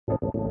It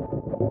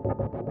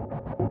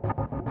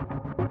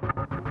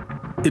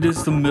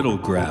is the middle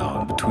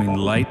ground between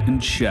light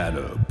and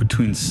shadow,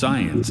 between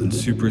science and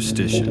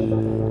superstition,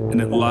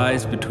 and it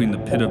lies between the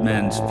pit of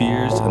man's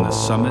fears and the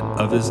summit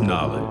of his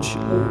knowledge.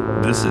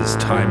 This is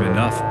Time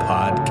Enough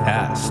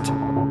Podcast.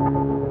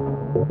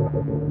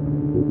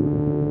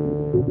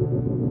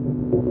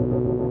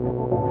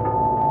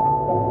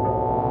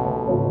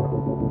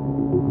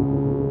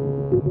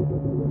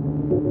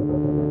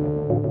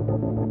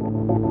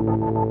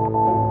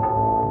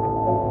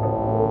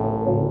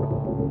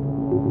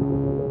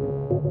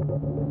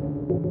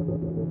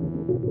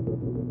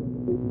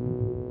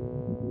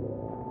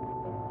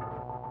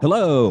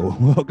 Hello,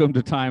 welcome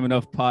to Time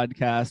Enough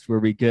Podcast, where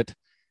we get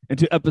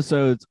into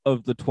episodes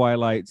of The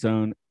Twilight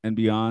Zone and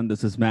beyond.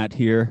 This is Matt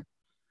here.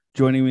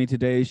 Joining me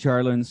today is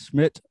Charlynn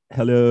Schmiedt.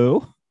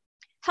 Hello.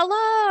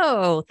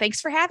 Hello.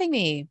 Thanks for having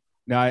me.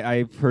 Now,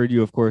 I've heard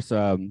you, of course,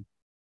 from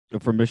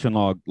Mission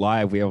Log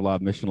Live. We have a lot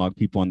of Mission Log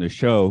people on the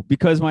show,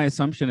 because my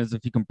assumption is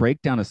if you can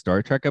break down a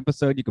Star Trek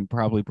episode, you can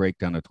probably break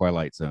down a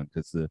Twilight Zone,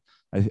 because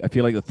I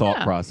feel like the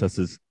thought process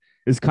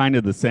is kind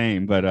of the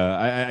same. But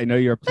I know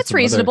you're up to That's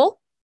reasonable.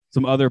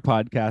 Some other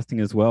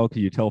podcasting as well.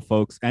 Can you tell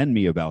folks and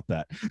me about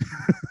that?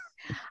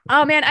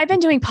 Oh, man, I've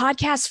been doing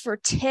podcasts for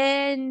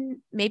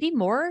 10, maybe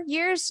more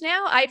years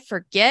now. I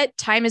forget.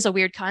 Time is a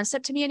weird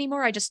concept to me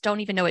anymore. I just don't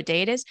even know what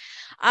day it is.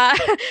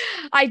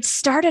 I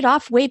started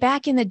off way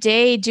back in the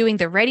day doing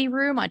the Ready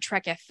Room on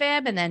Trek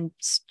FM and then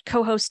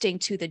co-hosting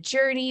To the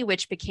Journey,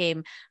 which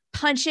became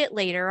Punch It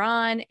later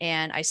on.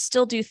 And I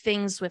still do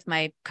things with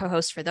my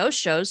co-host for those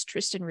shows,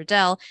 Tristan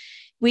Riddell.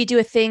 We do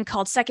a thing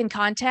called Second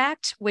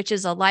Contact, which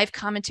is a live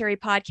commentary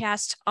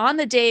podcast on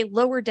the day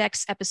Lower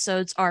Decks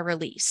episodes are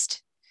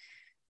released.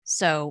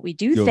 So we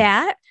do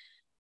that.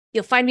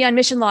 You'll find me on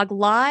Mission Log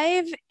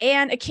Live,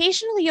 and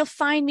occasionally you'll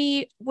find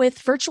me with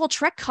Virtual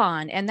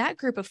TrekCon and that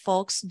group of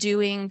folks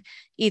doing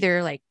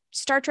either like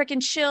Star Trek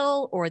and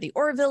Chill or the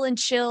Orville and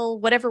Chill,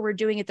 whatever we're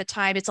doing at the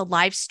time. It's a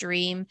live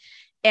stream,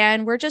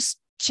 and we're just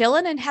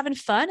chilling and having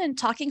fun and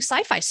talking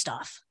sci-fi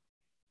stuff.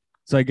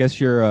 So I guess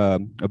you're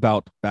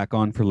about back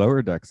on for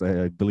Lower Decks.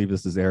 I believe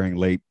this is airing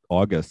late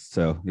August,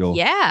 so you'll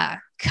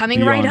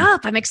coming right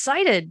up. I'm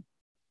excited.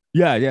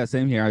 Yeah,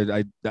 same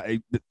here.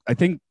 I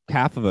think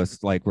half of us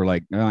were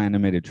like, oh,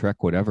 animated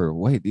Trek, whatever.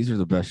 Wait, these are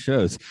the best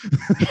shows.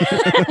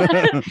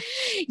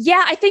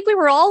 Yeah, I think we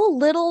were all a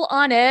little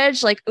on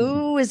edge, like,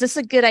 ooh, is this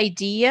a good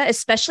idea?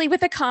 Especially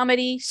with a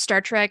comedy.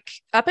 Star Trek,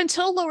 up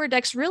until Lower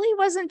Decks, really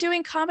wasn't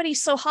doing comedy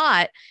so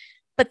hot,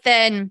 but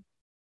then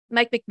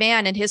Mike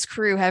McMahon and his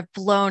crew have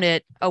blown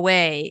it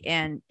away,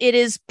 and it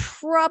is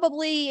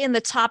probably in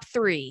the top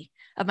 3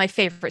 of my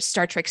favorite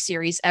Star Trek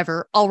series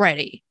ever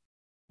already.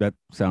 That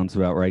sounds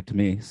about right to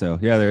me. So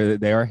yeah,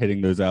 they are hitting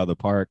those out of the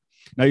park.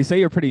 Now, you say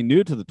you're pretty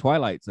new to the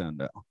Twilight Zone,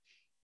 though.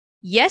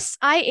 Yes,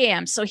 I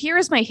am. So here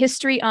is my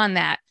history on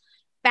that.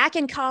 Back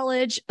in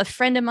college, a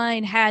friend of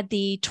mine had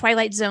the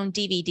Twilight Zone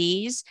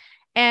DVDs,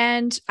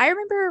 and I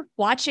remember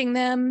watching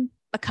them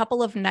a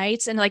couple of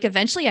nights, and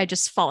eventually I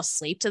just fall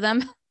asleep to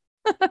them.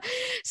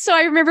 So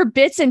I remember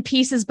bits and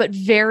pieces, but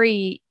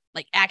very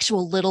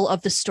actual little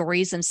of the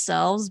stories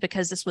themselves,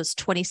 because this was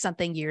 20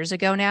 something years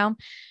ago now.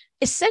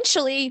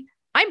 Essentially,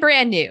 I'm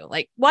brand new.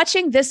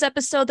 Watching this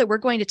episode that we're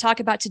going to talk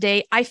about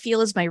today, I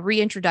feel is my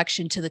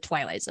reintroduction to the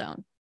Twilight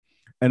Zone.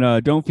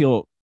 And don't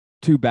feel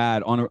too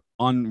bad.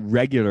 On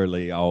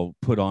regularly, I'll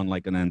put on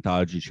an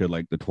anthology show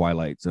like The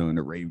Twilight Zone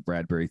at Ray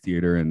Bradbury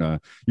Theater, and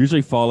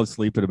usually fall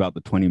asleep at about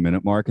the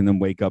 20-minute mark, and then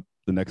wake up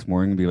the next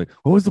morning and be like,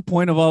 what was the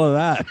point of all of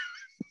that?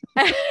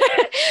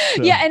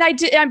 Yeah, and I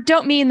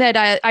don't mean that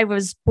I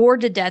was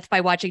bored to death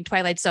by watching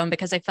Twilight Zone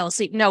because I fell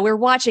asleep. No, we're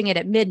watching it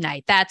at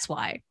midnight. That's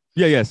why.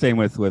 Yeah. Same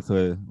with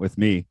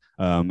me.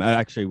 When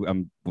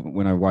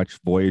I watch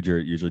Voyager,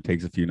 it usually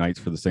takes a few nights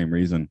for the same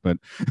reason. But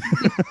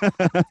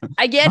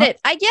I get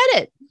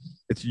it.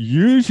 It's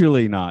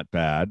usually not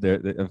bad.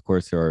 Of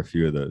course, there are a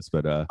few of those,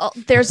 but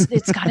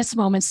it's got its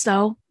moments,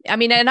 though. I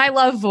mean, and I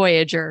love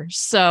Voyager,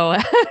 so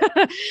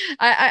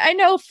I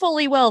know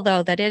fully well,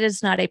 though, that it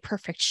is not a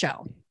perfect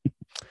show.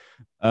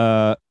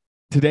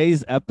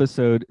 Today's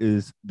episode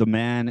is The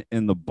Man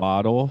in the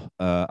Bottle.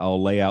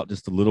 I'll lay out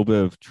just a little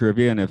bit of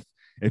trivia, and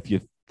if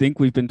you think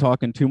we've been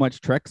talking too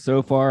much Trek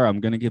so far, I'm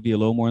going to give you a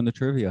little more in the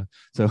trivia.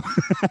 So,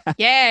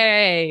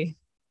 yay!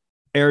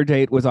 Air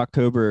date was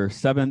October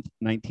 7th,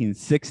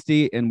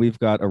 1960, and we've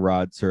got a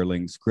Rod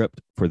Serling script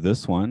for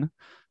this one.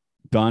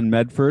 Don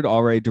Medford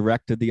already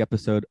directed the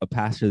episode A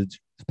Passage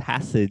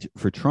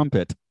for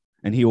Trumpet,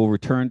 and he will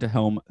return to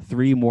helm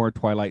 3 more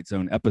Twilight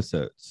Zone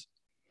episodes.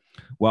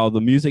 While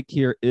the music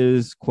here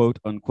is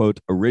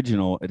quote-unquote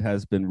original, it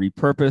has been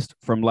repurposed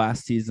from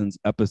last season's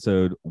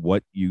episode,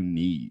 What You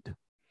Need.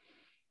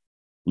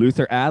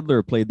 Luther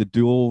Adler played the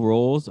dual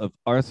roles of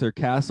Arthur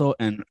Castle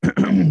and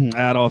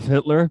Adolf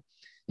Hitler.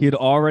 He had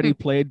already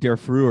played Der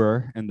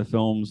Fuhrer in the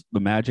films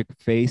The Magic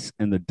Face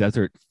and The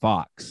Desert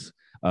Fox,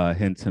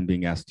 hence him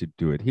being asked to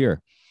do it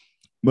here.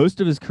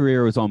 Most of his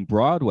career was on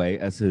Broadway,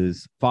 as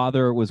his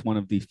father was one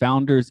of the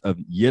founders of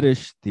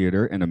Yiddish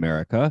theater in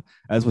America.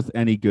 As with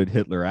any good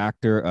Hitler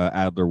actor,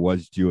 Adler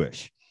was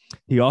Jewish.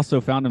 He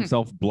also found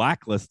himself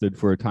blacklisted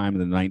for a time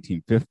in the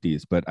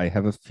 1950s, but I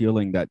have a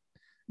feeling that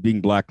being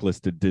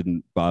blacklisted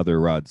didn't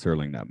bother Rod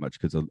Serling that much,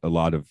 because a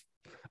lot of,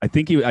 I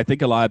think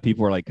a lot of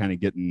people were like kind of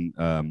getting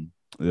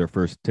their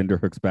first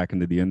tenderhooks back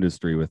into the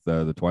industry with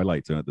the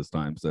Twilight Zone at this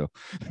time. So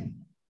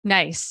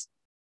Nice.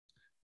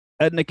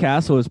 Edna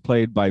Castle is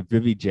played by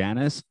Vivi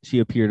Janis. She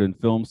appeared in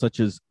films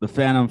such as The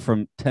Phantom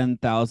from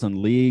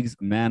 10,000 Leagues,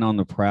 Man on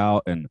the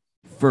Prowl, and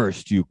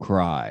First You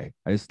Cry.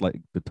 I just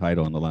like the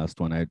title on the last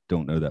one. I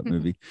don't know that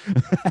movie.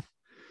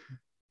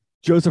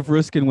 Joseph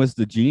Ruskin was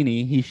the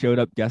genie. He showed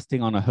up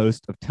guesting on a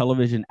host of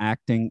television,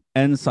 acting,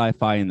 and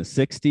sci-fi in the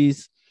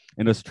 60s.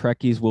 And us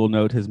Trekkies will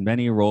note his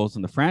many roles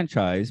in the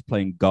franchise,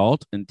 playing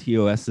Galt and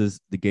TOS's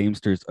The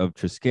Gamesters of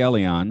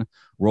Triskelion,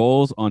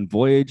 roles on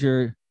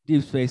Voyager,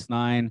 Deep Space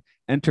Nine,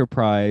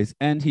 Enterprise,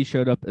 and he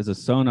showed up as a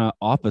Sona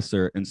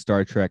officer in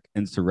Star Trek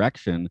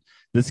Insurrection.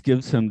 This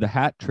gives him the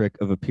hat trick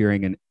of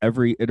appearing in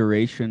every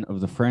iteration of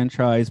the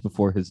franchise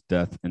before his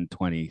death in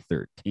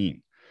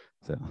 2013.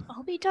 So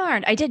I'll be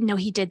darned. I didn't know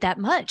he did that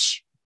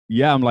much.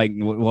 yeah, I'm like,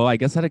 well, I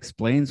guess that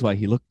explains why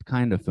he looked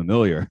kind of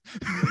familiar.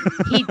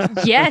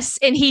 Yes,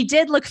 and he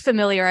did look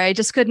familiar. I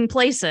just couldn't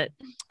place it.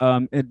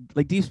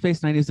 Like Deep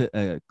Space Nine is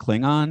a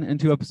Klingon in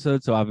 2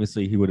 episodes, so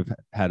obviously he would have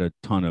had a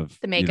ton of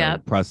The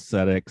makeup,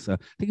 prosthetics. I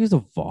think he was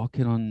a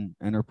Vulcan on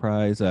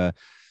Enterprise. I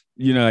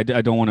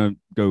don't want to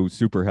go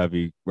super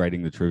heavy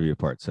writing the trivia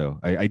part,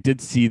 so I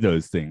did see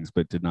those things,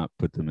 but did not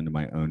put them into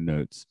my own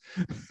notes.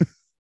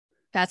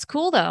 That's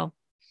cool, though.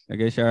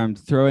 Okay, Shara, I'm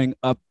throwing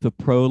up the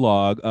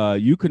prologue.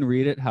 You can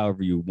read it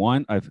however you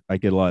want. I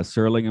get a lot of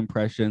Serling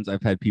impressions.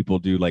 I've had people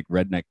do like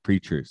redneck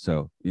preachers.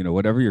 So,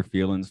 whatever your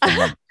feelings.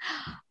 I'm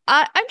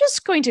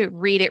just going to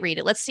read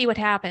it. Let's see what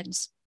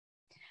happens.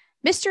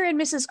 Mr. and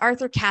Mrs.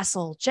 Arthur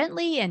Castle,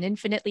 gently and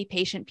infinitely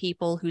patient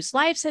people whose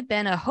lives had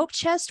been a hope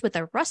chest with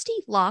a rusty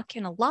lock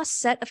and a lost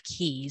set of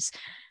keys.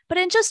 But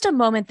in just a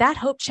moment, that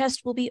hope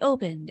chest will be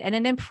opened, and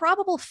an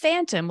improbable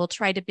phantom will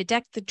try to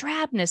bedeck the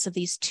drabness of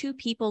these two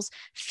people's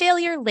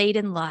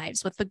failure-laden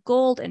lives with the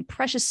gold and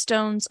precious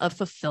stones of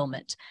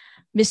fulfillment.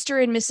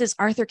 Mr. and Mrs.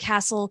 Arthur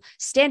Castle,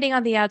 standing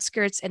on the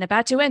outskirts and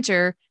about to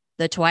enter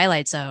the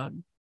Twilight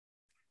Zone.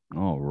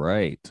 All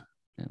right.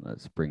 And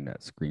let's bring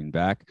that screen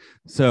back.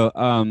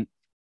 So,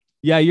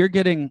 you're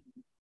getting,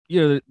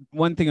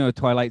 one thing about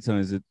Twilight Zone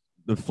is that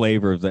the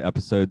flavor of the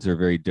episodes are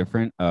very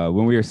different.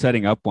 When we were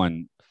setting up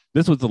one,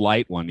 this was the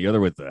light one, the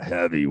other was the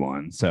heavy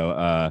one.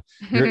 So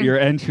your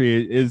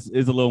entry is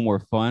a little more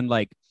fun.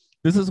 Like,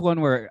 this is one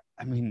where,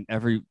 I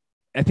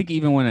think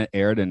even when it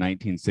aired in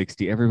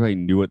 1960, everybody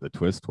knew what the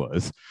twist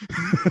was.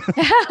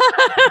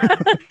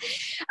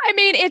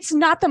 It's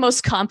not the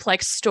most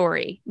complex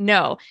story.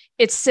 No,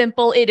 it's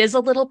simple. It is a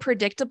little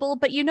predictable,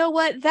 but you know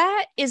what?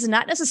 That is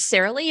not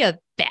necessarily a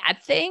bad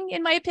thing,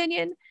 in my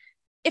opinion.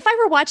 If I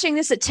were watching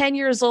this at 10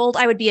 years old,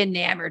 I would be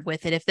enamored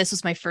with it if this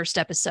was my first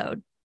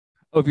episode.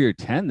 Oh, if you're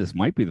 10, this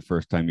might be the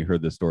first time you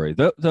heard the story.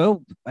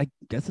 Though I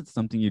guess it's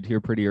something you'd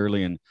hear pretty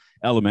early in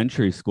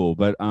elementary school.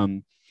 But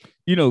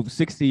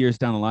 60 years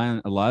down the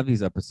line, a lot of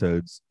these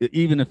episodes,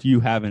 even if you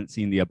haven't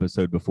seen the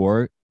episode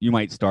before, you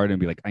might start and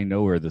be like, I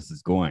know where this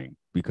is going,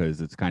 because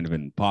it's kind of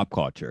in pop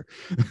culture.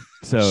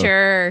 So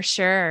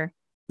Sure.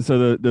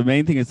 So the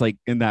main thing is, like,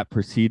 in that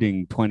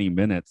preceding 20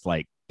 minutes,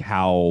 like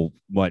how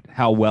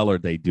well are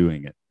they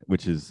doing it,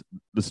 which is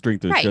the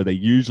strength of the show. They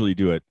usually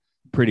do it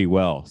pretty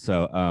well.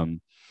 So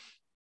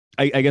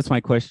I guess my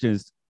question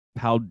is,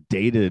 how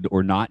dated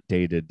or not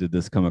dated did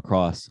this come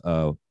across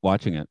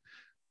watching it?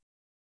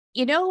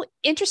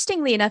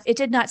 Interestingly enough, it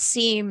did not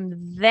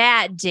seem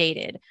that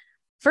dated.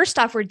 First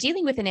off, we're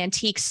dealing with an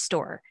antique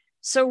store.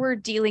 So we're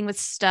dealing with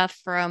stuff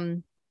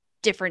from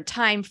different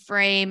time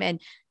frame. And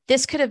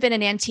this could have been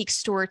an antique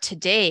store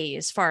today,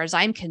 as far as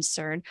I'm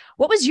concerned.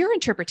 What was your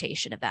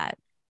interpretation of that?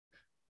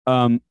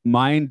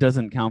 Mine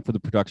doesn't count for the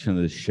production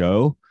of the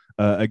show.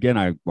 Again,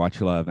 I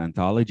watch a lot of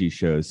anthology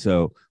shows.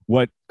 So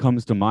what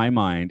comes to my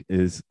mind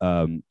is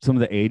some of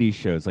the 80s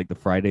shows, like the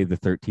Friday the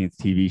 13th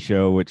TV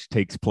show, which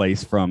takes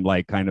place from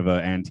like kind of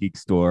an antique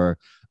store.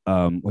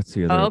 What's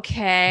the other?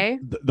 Okay.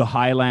 The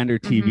Highlander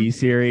TV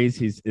series.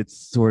 It's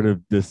sort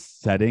of this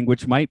setting,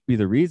 which might be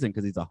the reason,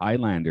 because he's a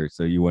Highlander.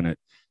 So you want it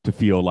to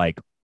feel like,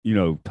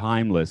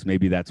 timeless.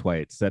 Maybe that's why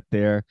it's set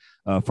there.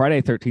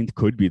 Friday the 13th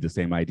could be the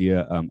same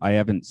idea. I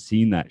haven't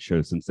seen that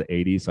show since the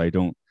 80s.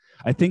 So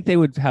I think they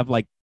would have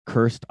like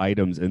cursed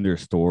items in their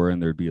store,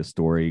 and there'd be a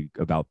story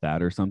about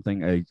that or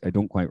something. I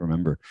don't quite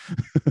remember.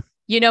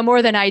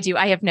 More than I do.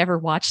 I have never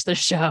watched the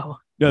show.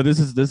 No, this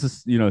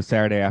is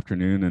Saturday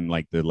afternoon in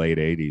like the late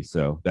 80s.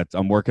 So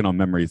I'm working on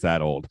memories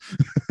that old.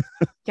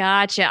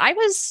 Gotcha. I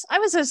was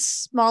a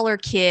smaller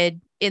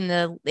kid in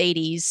the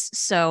 80s,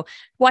 so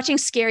watching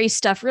scary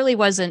stuff really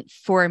wasn't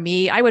for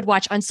me. I would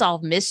watch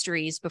Unsolved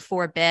Mysteries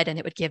before bed, and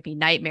it would give me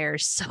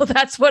nightmares. So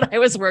that's what I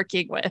was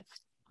working with.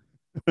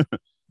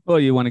 Well,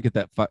 you want to get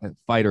that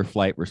fight or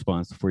flight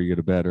response before you go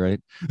to bed,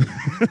 right?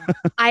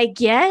 I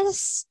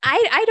guess.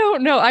 I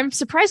don't know. I'm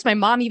surprised my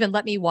mom even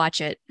let me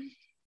watch it.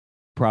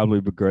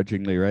 Probably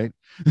begrudgingly, right?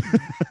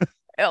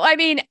 I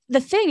mean, the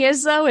thing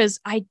is, though, is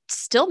I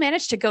still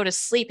managed to go to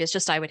sleep. It's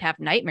just I would have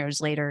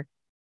nightmares later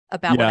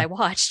about what I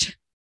watched.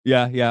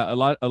 Yeah. A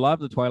lot of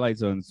the Twilight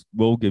Zones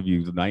will give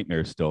you the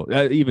nightmares still.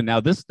 Even now,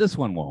 this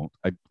one won't.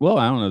 I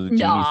don't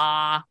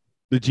know.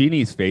 The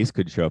genie's face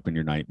could show up in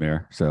your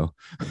nightmare. So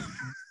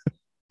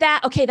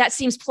that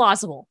seems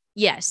plausible.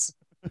 Yes.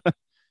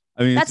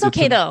 I mean, that's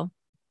okay though.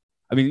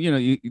 I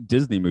mean,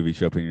 Disney movies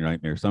show up in your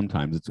nightmare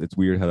sometimes. It's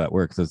weird how that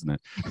works, isn't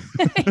it?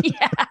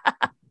 Yeah.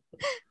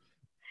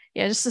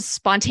 Yeah, just a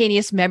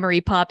spontaneous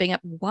memory popping up.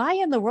 Why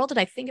in the world did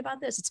I think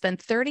about this? It's been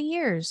 30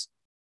 years.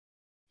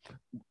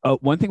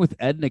 One thing with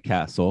Edna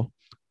Castle,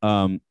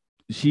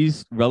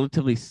 she's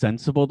relatively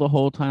sensible the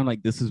whole time.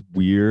 Like, this is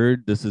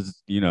weird. This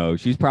is,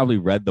 she's probably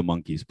read The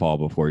Monkey's Paw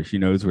before. She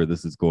knows where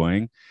this is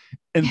going.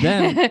 And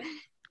then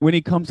when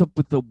he comes up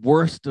with the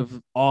worst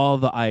of all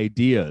the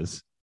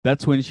ideas,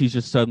 that's when she's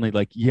just suddenly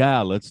like,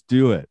 yeah, let's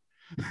do it.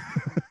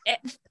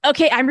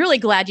 Okay, I'm really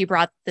glad you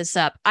brought this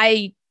up.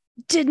 I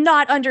did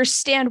not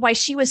understand why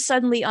she was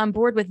suddenly on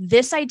board with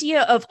this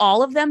idea of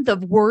all of them, the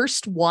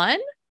worst one.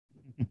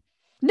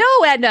 No,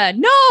 Edna,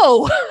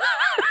 no.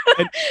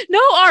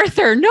 No,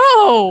 Arthur,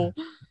 no.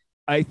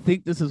 I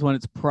think this is one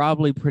it's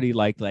probably pretty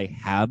likely I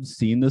have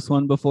seen this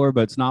one before,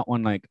 but it's not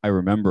one like I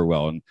remember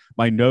well. And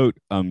my note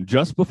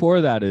just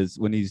before that is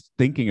when he's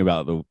thinking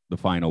about the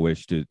final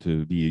wish to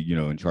be,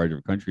 in charge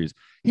of countries,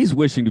 he's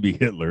wishing to be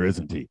Hitler,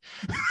 isn't he?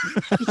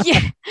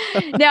 Yeah.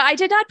 Now, I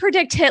did not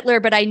predict Hitler,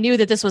 but I knew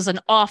that this was an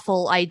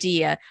awful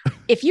idea.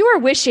 If you are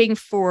wishing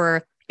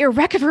for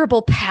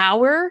irrecoverable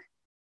power,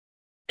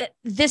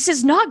 this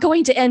is not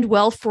going to end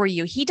well for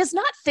you. He does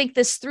not think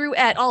this through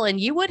at all. And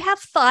you would have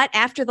thought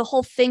after the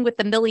whole thing with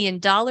the $1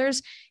 million,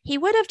 he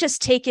would have just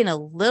taken a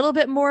little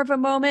bit more of a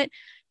moment.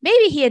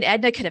 Maybe he and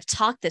Edna could have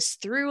talked this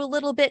through a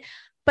little bit,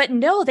 but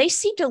no, they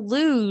seem to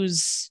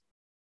lose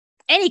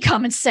any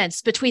common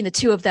sense between the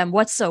two of them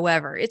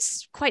whatsoever.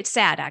 It's quite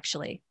sad,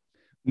 actually.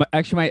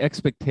 My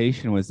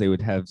expectation was they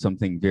would have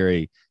something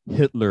very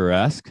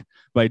Hitler-esque,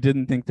 but I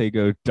didn't think they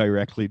go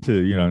directly to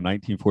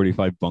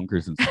 1945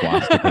 bunkers and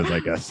swastikas, I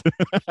guess.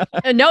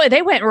 No,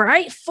 they went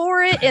right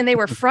for it, and they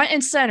were front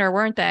and center,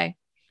 weren't they?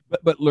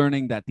 But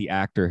learning that the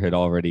actor had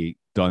already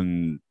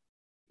done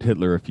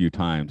Hitler a few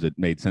times, it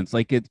made sense.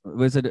 Like, is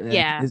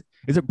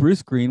it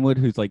Bruce Greenwood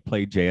who's like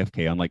played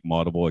JFK on like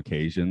multiple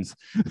occasions?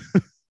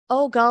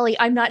 Oh golly,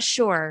 I'm not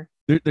sure.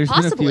 There's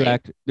Possibly. Been a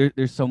few actors.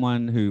 There's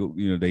someone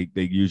who they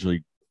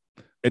usually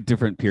at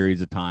different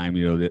periods of time,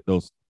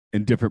 they'll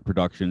in different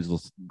productions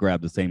they'll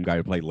grab the same guy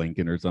to play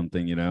Lincoln or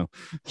something,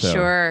 So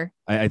sure.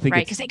 I think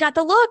right, because they got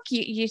the look.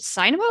 You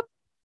sign them up.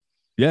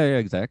 Yeah,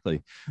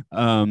 exactly.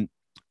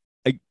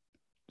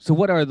 So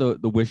what are the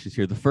wishes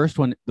here? The first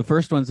one's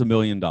 $1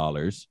 million.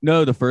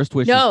 No, the first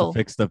wish is to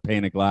fix the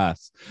pane of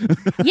glass.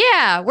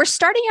 Yeah, we're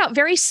starting out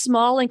very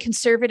small and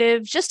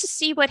conservative just to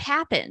see what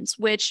happens,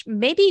 which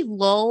maybe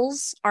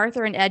lulls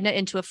Arthur and Edna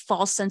into a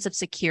false sense of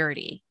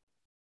security.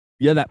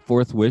 Yeah, that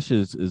fourth wish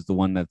is the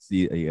one that's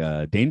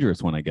the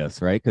dangerous one, I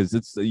guess, right? Because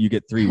it's you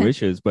get 3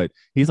 wishes, but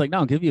he's like, no,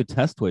 I'll give you a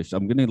test wish.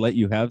 I'm going to let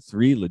you have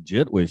 3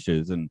 legit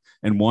wishes and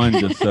one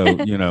just so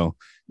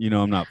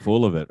I'm not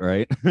full of it,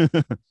 right?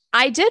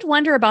 I did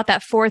wonder about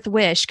that 4th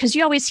wish because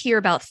you always hear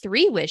about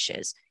 3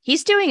 wishes.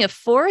 He's doing a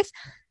 4th.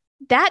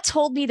 That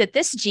told me that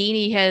this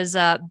genie has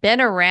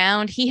been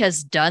around. He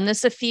has done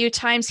this a few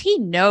times. He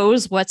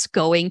knows what's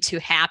going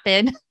to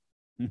happen.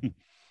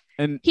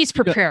 And he's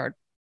prepared.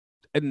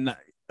 And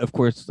of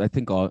course, I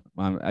think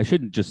I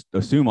shouldn't just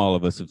assume all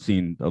of us have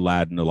seen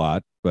Aladdin a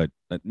lot, but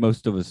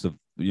most of us have,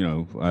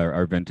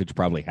 our vintage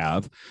probably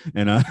have.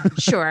 And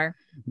sure.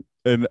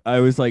 And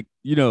I was like,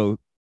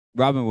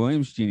 Robin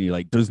Williams'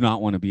 genie does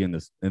not want to be in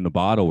the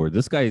bottle, where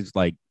this guy's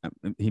like,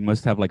 he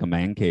must have like a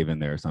man cave in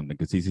there or something,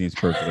 because he seems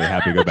perfectly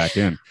happy to go back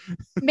in.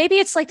 Maybe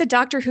it's like the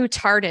Doctor Who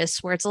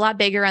TARDIS, where it's a lot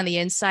bigger on the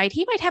inside.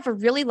 He might have a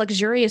really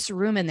luxurious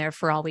room in there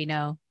for all we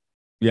know.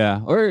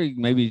 Yeah, or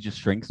maybe he just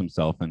shrinks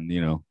himself and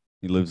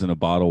he lives in a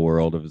bottle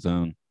world of his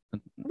own.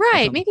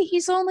 Right. Maybe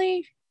he's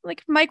only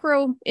like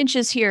micro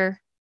inches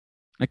here.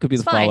 That could be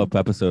the follow-up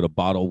episode, A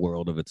Bottle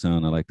World of Its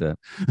Own. I like that.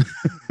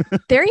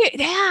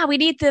 Yeah, we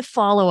need the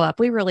follow-up.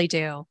 We really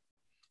do.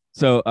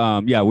 So,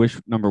 wish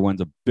number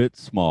 1's a bit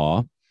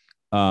small.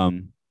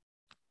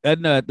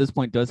 Edna at this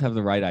point does have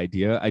the right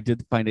idea. I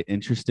did find it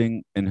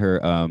interesting in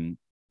her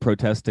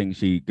protesting.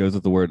 She goes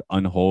with the word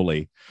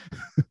unholy.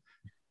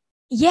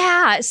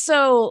 Yeah.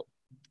 So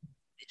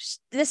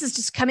this is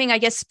just coming, I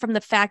guess, from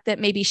the fact that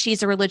maybe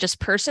she's a religious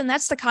person.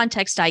 That's the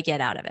context I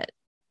get out of it.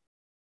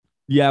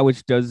 Yeah,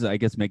 which does, I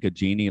guess, make a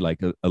genie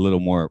like a little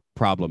more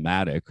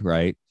problematic,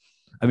 right?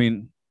 I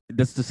mean,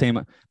 that's the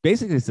same.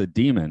 Basically, it's a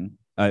demon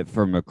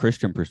from a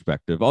Christian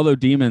perspective. Although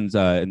demons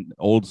in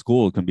old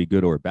school can be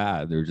good or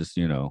bad. They're just,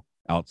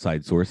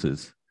 outside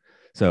sources.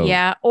 So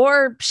yeah,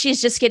 or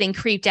she's just getting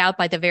creeped out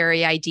by the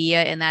very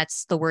idea, and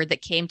that's the word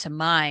that came to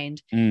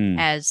mind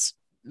as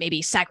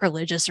maybe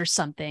sacrilegious or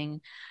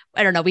something.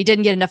 I don't know. We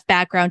didn't get enough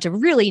background to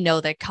really know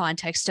the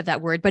context of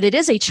that word, but it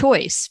is a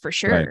choice for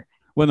sure. Right.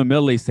 Well, in the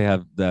Middle East, they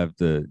have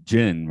the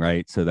jinn,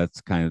 right? So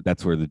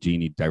that's where the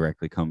genie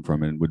directly come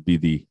from, and would be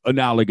the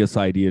analogous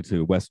idea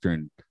to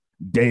Western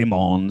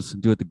daemons.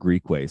 Do it the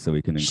Greek way, so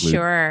we can include.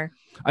 Sure.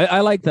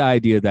 I like the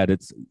idea that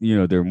it's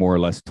they're more or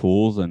less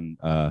tools, and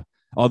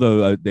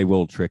although they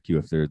will trick you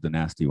if they're the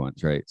nasty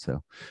ones, right?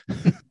 So,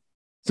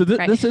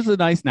 Right. This is a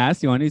nice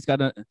nasty one.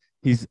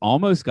 He's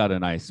almost got a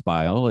nice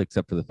smile,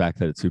 except for the fact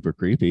that it's super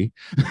creepy.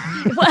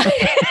 Well,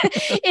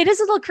 it is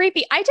a little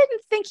creepy. I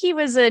didn't think he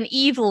was an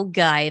evil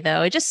guy,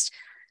 though. It just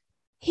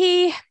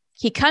he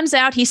comes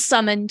out, he's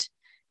summoned,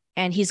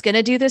 and he's going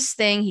to do this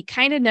thing. He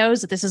kind of knows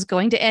that this is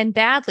going to end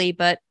badly,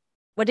 but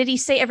what did he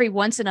say? Every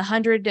once in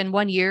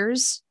 101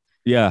 years,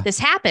 Yeah, this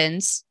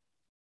happens.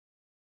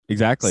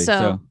 exactly.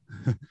 So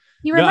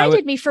he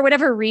reminded me, for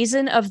whatever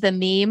reason, of the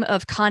meme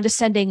of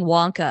condescending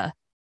Wonka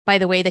by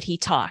the way that he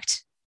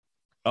talked.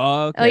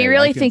 Okay, oh, you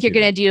really think you're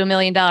going to do $1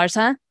 million,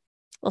 huh?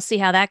 We'll see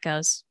how that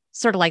goes.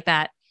 Sort of like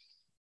that.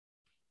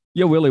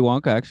 Yeah, Willy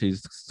Wonka actually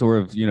is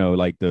sort of,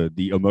 like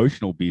the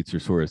emotional beats are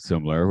sort of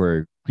similar,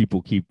 where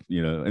people keep,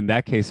 in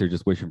that case, they're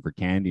just wishing for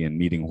candy and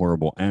meeting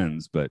horrible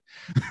ends. But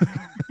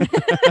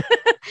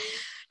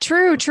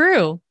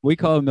True. we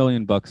call $1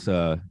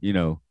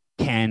 million,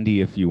 candy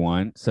if you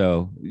want.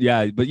 So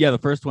yeah, but yeah, the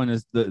first one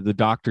is the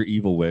Dr.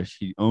 Evil wish.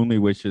 He only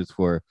wishes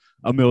for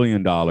 $1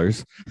 million.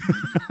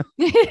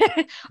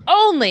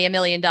 Only $1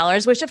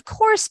 million, which of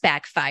course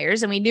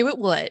backfires, and we knew it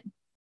would.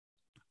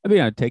 I mean,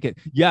 I'd take it.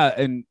 Yeah,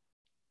 and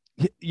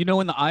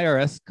when the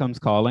IRS comes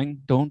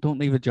calling, don't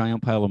leave a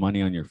giant pile of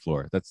money on your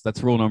floor.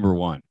 That's rule number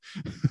one.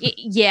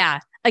 Yeah.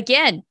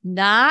 Again,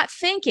 not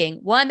thinking.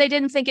 One, they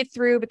didn't think it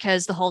through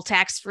because the whole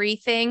tax-free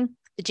thing,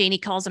 the genie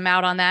calls him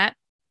out on that.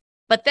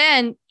 But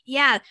then,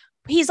 yeah,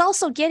 he's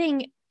also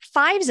getting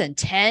 5s and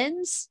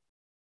 10s.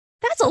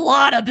 That's a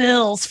lot of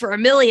bills for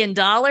 $1 million.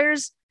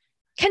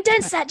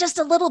 Condense that just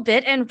a little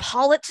bit and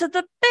haul it to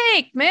the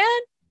bank, man.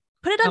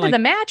 Put it under the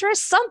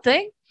mattress,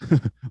 something.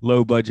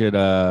 Low budget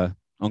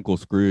Uncle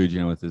Scrooge,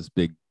 with his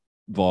big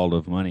vault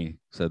of money.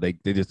 So they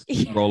just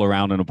roll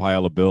around in a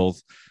pile of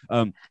bills.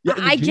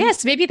 I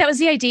guess maybe that was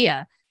the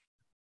idea.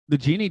 The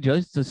genie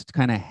just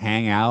kind of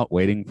hang out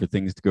waiting for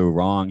things to go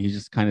wrong. He's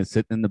just kind of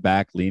sitting in the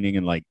back, leaning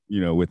and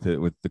with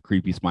the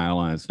creepy smile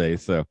on his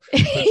face. So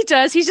he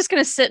does. He's just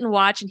going to sit and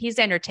watch, and he's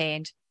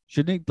entertained.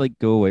 Shouldn't he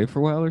go away for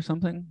a while or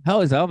something?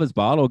 Hell, he's out of his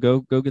bottle.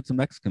 Go get some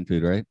Mexican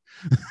food, right?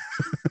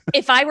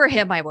 If I were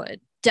him, I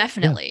would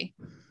definitely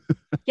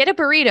get a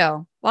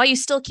burrito while you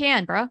still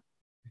can, bro.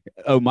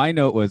 Oh, my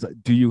note was,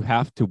 do you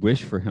have to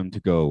wish for him to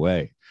go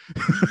away?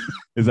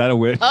 Is that a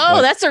wish?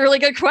 Oh, that's a really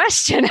good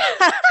question.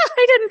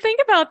 I didn't think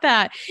about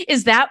that.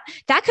 Is that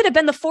could have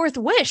been the fourth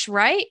wish,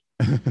 right?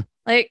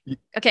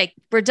 Okay,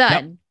 we're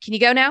done. Can you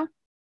go now?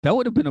 That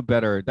would have been a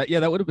better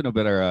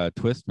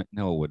twist.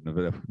 No, it wouldn't have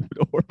been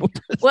a horrible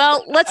twist.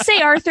 Well, let's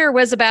say Arthur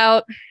was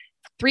about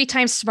 3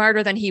 times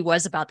smarter than he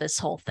was about this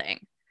whole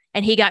thing.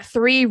 And he got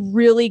 3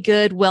 really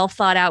good, well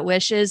thought out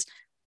wishes.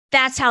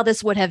 That's how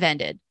this would have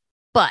ended.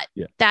 But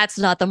that's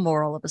not the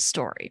moral of the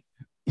story.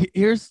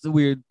 Here's the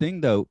weird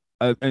thing, though.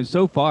 And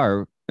so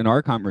far in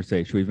our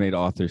conversation, we've made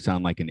Arthur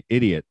sound like an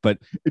idiot, but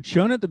it's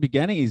shown at the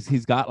beginning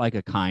he's got like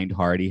a kind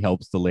heart. He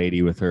helps the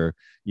lady with her,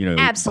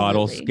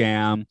 bottle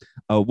scam.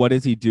 What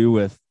does he do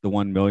with the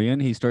 1 million?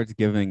 He starts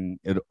giving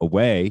it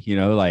away,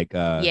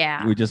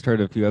 we just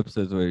heard a few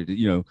episodes where,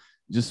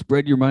 just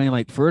spread your money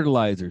like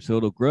fertilizer so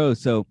it'll grow.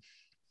 So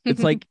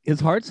it's like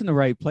his heart's in the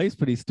right place,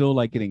 but he's still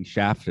like getting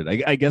shafted.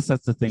 I guess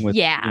that's the thing with,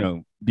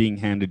 being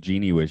handed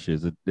genie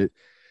wishes. It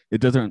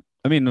doesn't,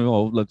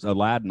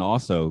 Aladdin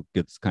also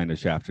gets kind of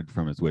shafted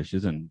from his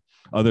wishes, and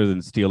other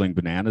than stealing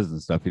bananas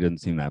and stuff, he doesn't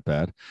seem that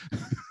bad.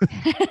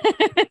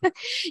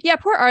 Yeah,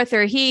 poor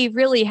Arthur. He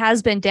really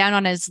has been down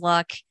on his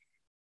luck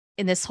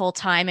in this whole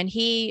time. And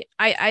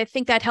I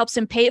think that helps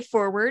him pay it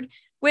forward,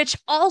 which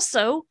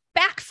also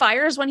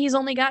backfires when he's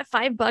only got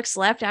 $5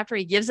 left after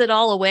he gives it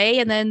all away.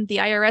 And then the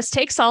IRS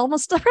takes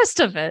almost the rest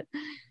of it.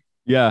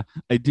 Yeah,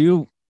 I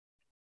do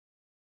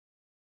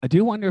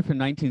wonder if in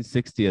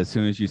 1960, as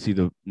soon as you see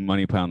the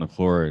money pile on the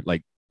floor,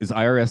 is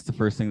IRS the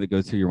first thing that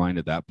goes through your mind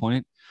at that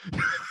point?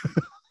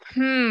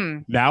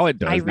 Now it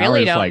does. I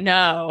really don't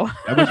know.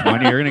 How much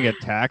money you're going to get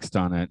taxed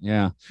on it?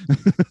 Yeah.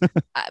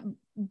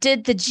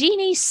 Did the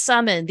genie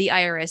summon the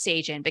IRS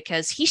agent?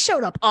 Because he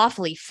showed up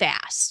awfully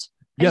fast.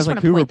 Yeah,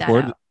 who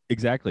reported?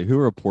 Exactly. Who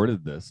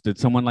reported this? Did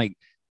someone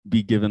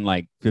be given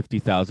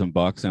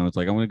 $50,000 and it's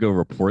I'm going to go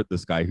report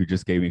this guy who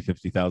just gave me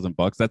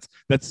 $50,000?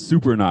 That's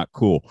super not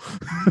cool.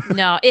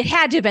 No, it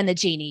had to have been the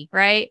genie,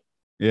 right?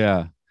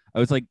 Yeah. I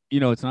was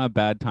it's not a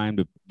bad time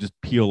to just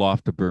peel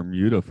off to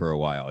Bermuda for a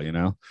while,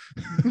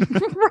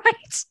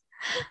 Right.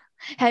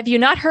 Have you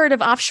not heard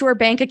of offshore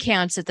bank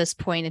accounts at this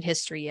point in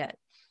history yet?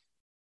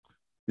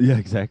 Yeah,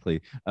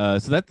 exactly. So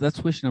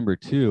that's wish number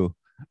 2.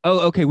 Oh,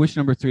 okay. Wish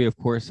number 3, of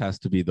course, has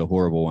to be the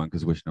horrible one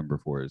because wish number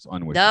 4 is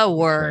unwishable. The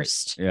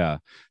worst. Right? Yeah.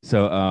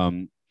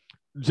 So,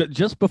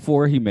 just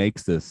before he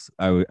makes this,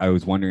 I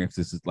was wondering if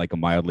this is like a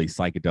mildly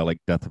psychedelic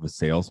death of a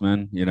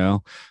salesman,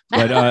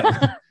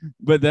 but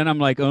but then I'm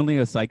like, only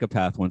a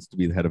psychopath wants to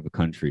be the head of a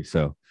country.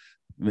 So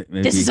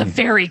maybe... This is a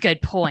very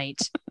good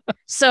point.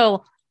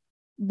 So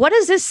what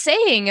is this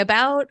saying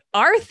about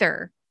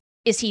Arthur?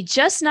 Is he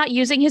just not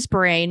using his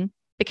brain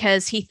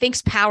because he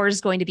thinks power is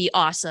going to be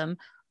awesome?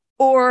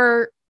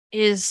 Or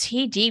is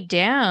he deep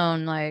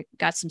down like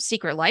got some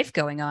secret life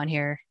going on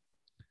here?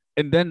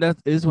 And then that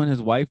is when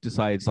his wife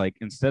decides, like,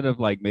 instead of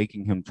like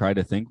making him try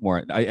to think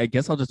more, I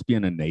guess I'll just be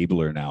an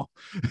enabler now.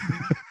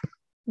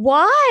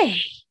 Why?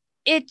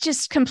 It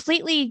just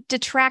completely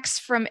detracts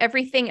from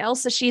everything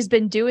else that she's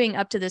been doing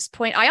up to this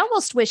point. I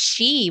almost wish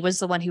she was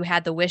the one who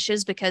had the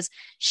wishes, because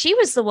she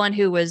was the one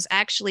who was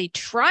actually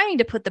trying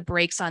to put the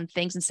brakes on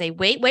things and say,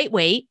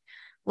 wait.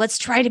 Let's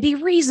try to be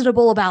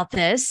reasonable about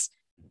this.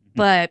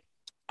 But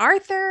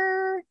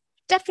Arthur,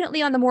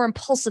 definitely on the more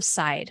impulsive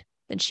side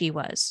than she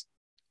was.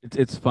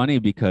 It's funny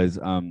because,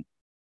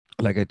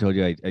 like I told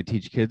you, I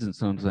teach kids, and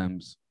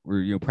sometimes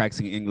we're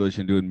practicing English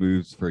and doing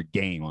moves for a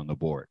game on the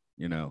board,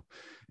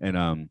 and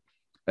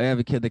I have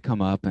a kid that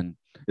come up, and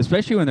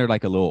especially when they're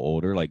like a little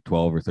older, like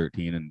 12 or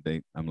 13,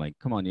 and I'm like,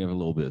 come on, you have a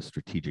little bit of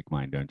strategic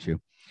mind, don't you?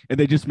 And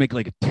they just make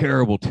like a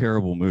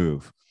terrible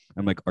move.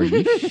 I'm like, are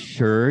you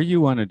sure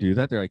you want to do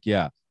that? They're like,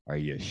 yeah. Are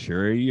you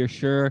sure? You're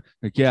sure?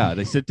 Like, yeah.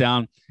 They sit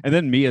down, and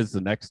then me as the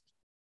next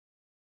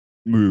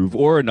move,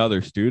 or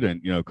another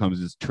student comes,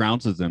 just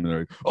trounces them, and they're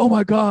like, oh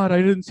my god, I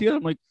didn't see it.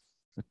 I'm like,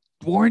 I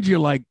warned you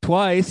like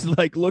twice.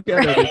 Like, look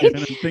at it again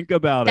and think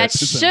about that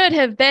should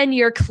have been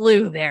your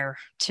clue there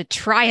to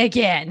try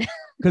again.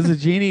 Because the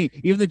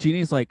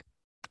genie's like,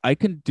 I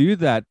can do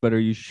that, but are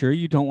you sure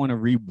you don't want to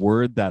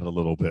reword that a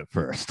little bit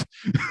first?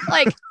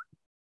 Like,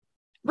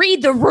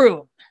 read the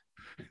room.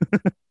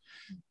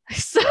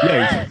 So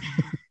yeah,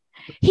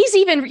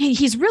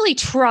 he's really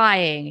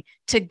trying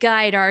to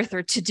guide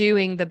Arthur to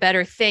doing the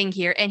better thing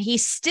here, and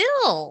he's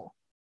still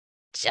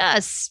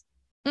just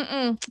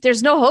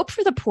there's no hope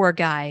for the poor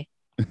guy.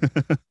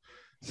 So,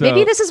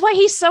 maybe this is why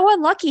he's so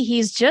unlucky.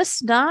 He's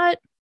just not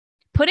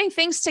putting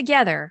things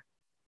together.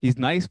 He's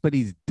nice, but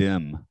he's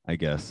dim, I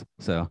guess.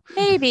 So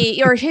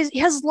maybe, or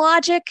his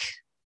logic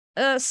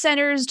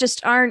centers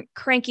just aren't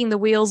cranking the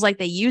wheels like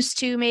they used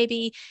to.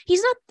 Maybe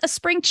he's not a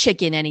spring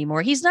chicken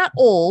anymore. He's not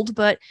old,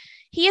 but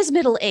he is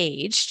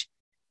middle-aged.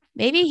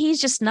 Maybe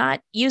he's just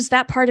not used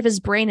that part of his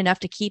brain enough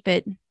to keep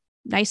it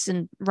nice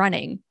and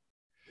running.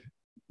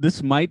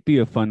 This might be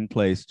a fun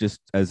place just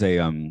as a,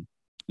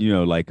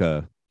 like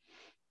a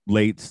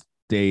late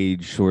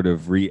stage sort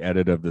of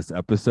re-edit of this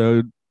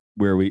episode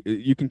where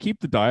you can keep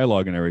the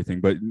dialogue and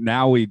everything, but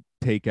now we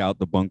take out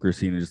the bunker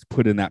scene and just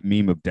put in that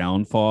meme of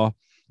downfall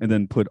and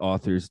then put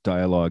Arthur's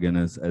dialogue in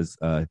as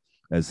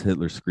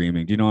Hitler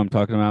screaming. Do you know what I'm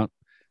talking about?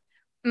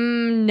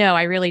 No,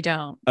 I really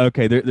don't.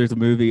 Okay, there's a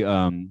movie,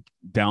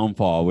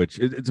 Downfall, which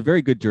it's a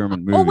very good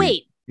German movie. Oh,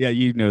 wait. Yeah,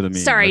 you know the meme.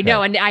 Sorry, okay.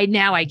 No, and I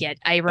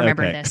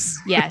remember this.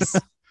 Yes.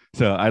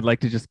 So I'd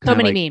like to just so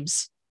many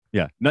memes.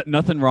 Yeah,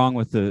 nothing wrong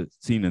with the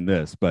scene in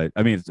this, but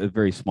I mean, it's a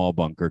very small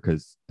bunker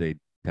because they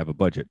have a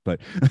budget. But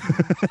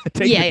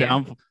take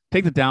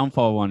the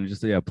downfall one and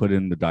just put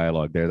in the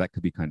dialogue there. That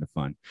could be kind of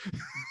fun.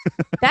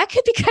 That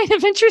could be kind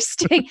of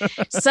interesting.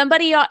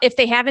 Somebody, if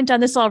they haven't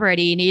done this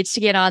already, needs to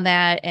get on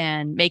that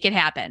and make it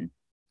happen.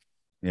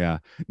 Yeah.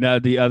 Now,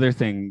 the other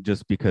thing,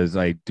 just because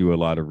I do a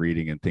lot of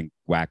reading and think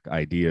whack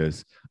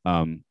ideas,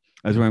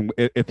 I was wondering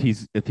if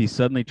he's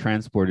suddenly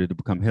transported to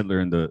become Hitler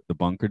in the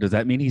bunker, does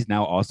that mean he's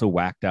now also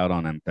whacked out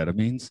on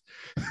amphetamines?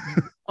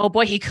 Oh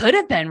boy, he could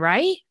have been,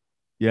 right?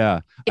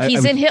 Yeah. If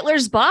he's in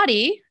Hitler's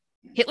body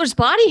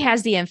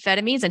has the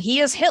amphetamines and he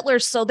is Hitler,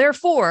 so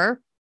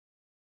therefore.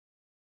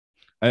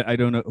 I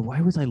don't know.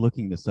 Why was I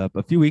looking this up?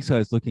 A few weeks ago, I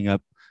was looking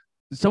up.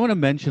 Someone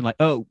mentioned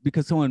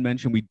because someone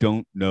mentioned we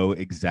don't know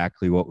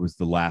exactly what was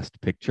the last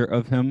picture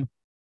of him.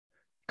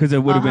 Because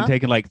it would have been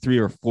taken like 3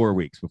 or 4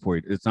 weeks before.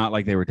 It's not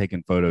like they were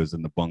taking photos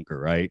in the bunker,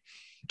 right?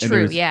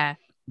 True, yeah.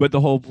 But the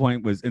whole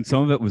point was, and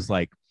some of it was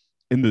like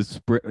in the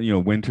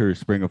spring,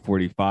 spring of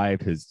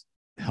 45, his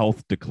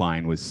health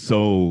decline was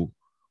so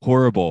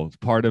horrible.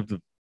 Part of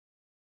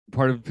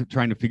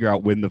trying to figure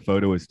out when the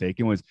photo was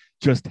taken was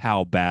just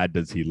how bad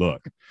does he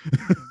look?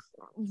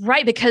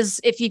 Right, because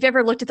if you've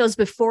ever looked at those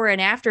before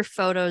and after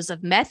photos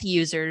of meth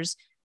users,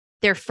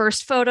 their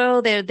first photo,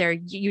 they're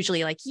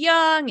usually like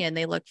young and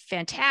they look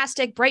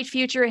fantastic, bright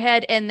future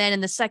ahead. And then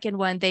in the second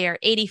one, they are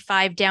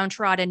 85,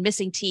 downtrodden,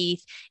 missing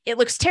teeth. It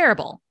looks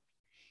terrible.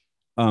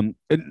 And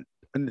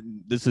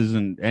this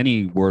isn't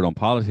any word on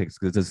politics,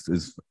 because this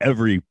is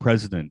every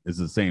president is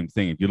the same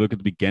thing. If you look at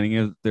the beginning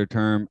of their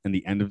term and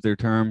the end of their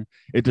term,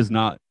 it does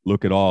not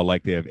look at all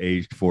like they have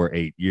aged for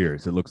 8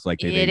 years. It looks like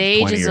they've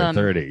aged 20 or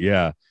 30.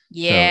 Yeah.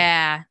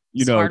 Yeah.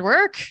 So, hard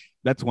work.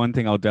 That's one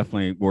thing I'll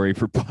definitely worry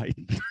for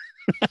Biden.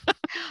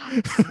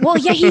 Well,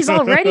 yeah, he's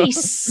already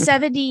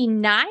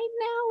 79 now,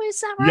 Is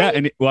that right? Yeah,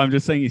 and I'm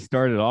just saying he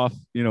started off,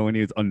 when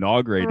he was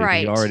inaugurated, he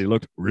Right. already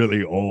looked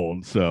really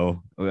old.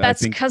 So I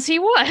That's think because he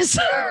was.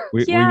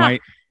 we Yeah.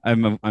 might.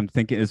 I'm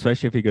thinking,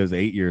 especially if he goes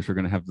 8 years, we're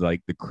gonna have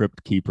like the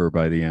crypt keeper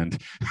by the end.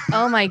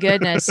 Oh my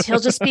goodness. He'll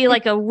just be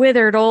like a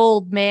withered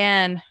old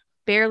man,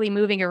 barely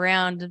moving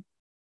around.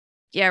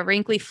 Yeah,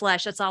 wrinkly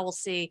flesh. That's all we'll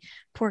see.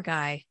 Poor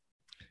guy.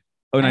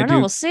 Oh, and I don't know.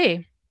 We'll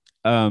see.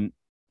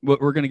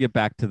 We're gonna get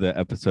back to the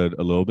episode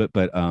a little bit,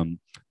 but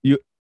you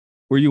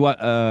were you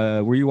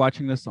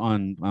watching this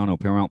on, I don't know,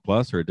 Paramount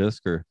Plus or a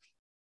disc, or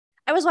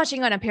I was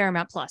watching on a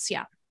Paramount Plus.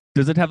 Yeah.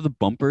 does it have the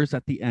bumpers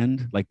at the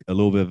end, like a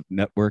little bit of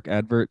network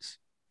adverts?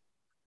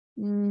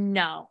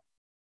 No.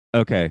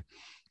 Okay.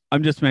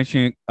 I'm just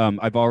mentioning,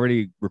 I've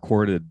already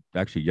recorded,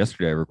 actually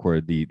yesterday I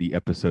recorded the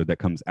episode that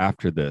comes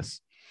after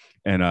this.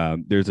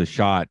 And there's a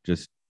shot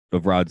just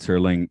of Rod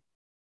Serling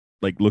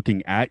like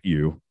looking at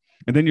you,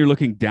 and then you're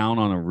looking down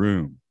on a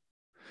room.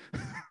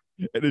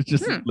 And it's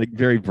just like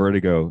very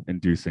vertigo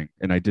inducing.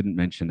 And I didn't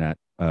mention that.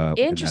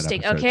 Interesting.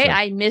 In that episode, Okay. so.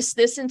 I missed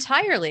this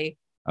entirely.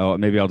 Oh,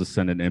 maybe I'll just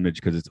send an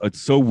image because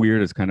it's so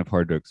weird. It's kind of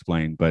hard to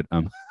explain. But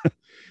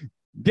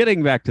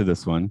getting back to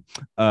this one,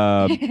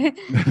 yeah,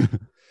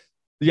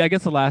 I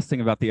guess the last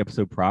thing about the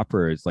episode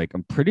proper is like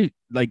I'm pretty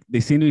like they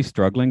seem to be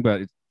struggling,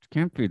 but it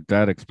can't be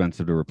that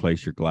expensive to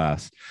replace your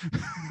glass.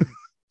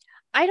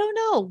 I don't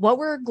know. What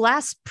were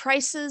glass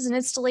prices and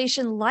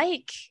installation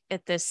like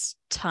at this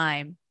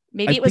time?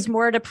 Maybe it was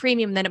more at a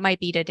premium than it might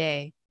be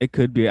today. It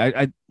could be.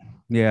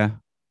 Yeah.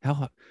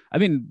 Hell, I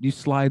mean, you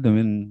slide them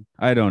in.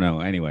 I don't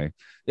know. Anyway,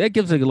 it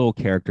gives like a little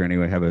character.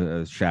 Anyway, have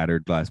a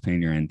shattered glass pane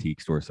in your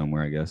antique store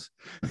somewhere, I guess.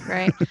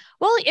 Right.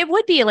 Well, it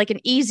would be like an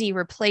easy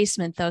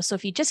replacement, though. So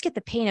if you just get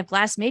the pane of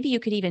glass, maybe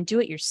you could even do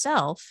it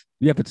yourself.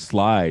 Yeah, if it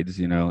slides,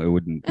 it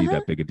wouldn't be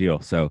that big a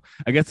deal. So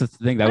I guess that's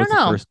the thing. That was the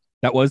first.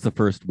 That was the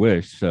first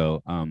wish.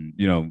 So,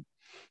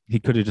 he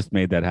could have just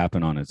made that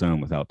happen on his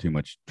own without too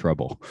much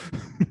trouble.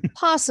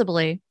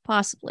 Possibly.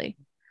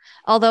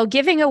 Although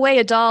giving away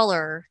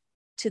 $1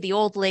 to the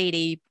old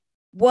lady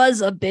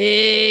was a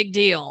big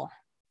deal.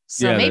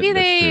 So yeah, maybe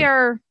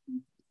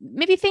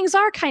maybe things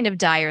are kind of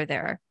dire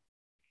there.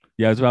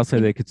 Yeah, I was about to say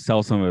they could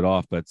sell some of it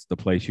off, but it's the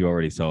place you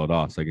already sell it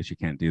off. So I guess you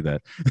can't do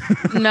that.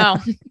 No.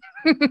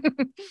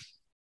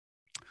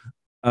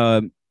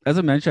 As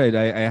I mentioned,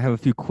 I have a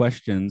few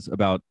questions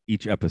about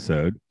each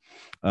episode.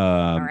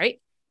 All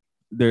right.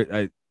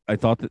 I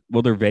thought that,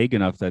 well, they're vague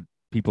enough that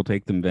people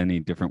take them many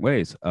different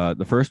ways.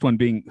 The first one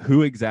being,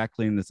 who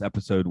exactly in this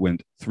episode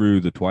went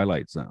through the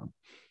Twilight Zone?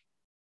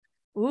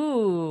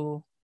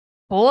 Ooh,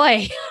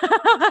 boy.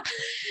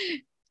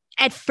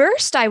 At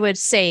first, I would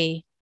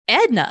say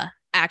Edna,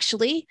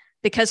 actually,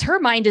 because her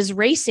mind is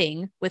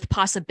racing with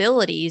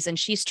possibilities and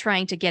she's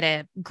trying to get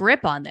a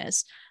grip on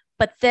this.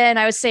 But then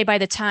I would say by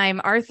the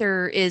time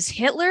Arthur is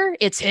Hitler,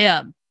 it's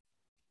him.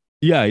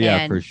 Yeah,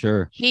 and for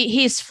sure.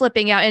 He's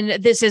flipping out.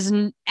 And this is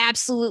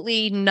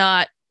absolutely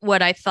not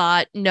what I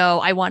thought. No,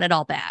 I want it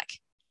all back.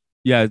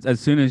 Yeah, as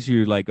soon as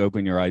you like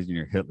open your eyes and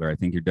you're Hitler, I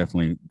think you're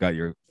definitely got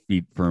your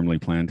feet firmly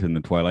planted in the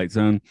Twilight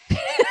Zone.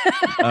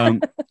 I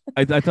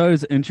thought it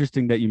was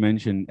interesting that you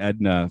mentioned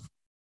Edna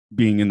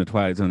being in the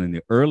Twilight Zone in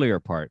the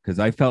earlier part, because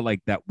I felt like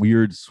that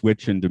weird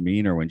switch in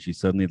demeanor when she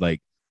suddenly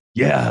like,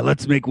 yeah,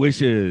 let's make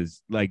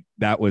wishes. Like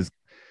that was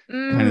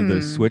kind of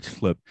the switch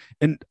flip.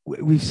 And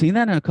we've seen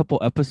that in a couple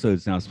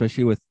episodes now,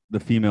 especially with the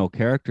female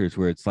characters,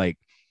 where it's like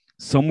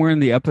somewhere in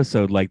the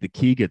episode, like the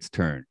key gets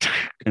turned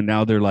and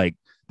now they're like,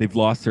 they've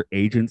lost their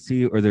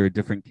agency or they're a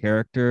different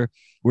character.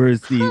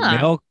 Whereas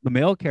the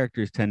male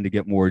characters tend to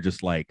get more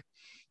just like,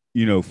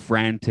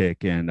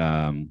 frantic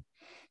and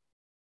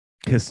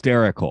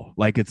hysterical.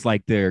 Like it's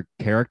like their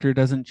character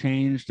doesn't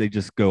change. They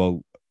just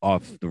go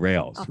off the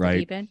rails,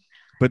 right?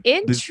 But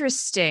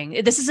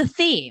interesting. This is a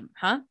theme,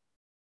 huh?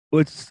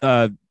 Well,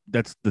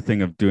 that's the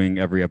thing of doing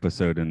every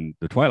episode in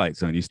the Twilight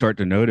Zone. You start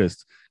to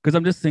notice, because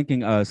I'm just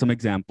thinking some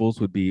examples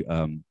would be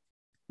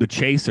the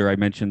Chaser. I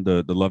mentioned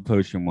the love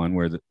potion one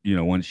where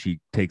once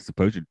she takes the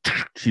potion,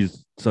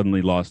 she's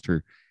suddenly lost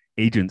her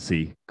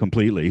agency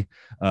completely.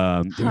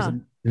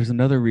 There's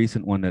another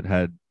recent one that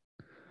had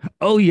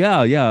A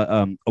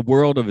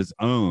World of His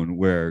Own,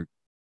 where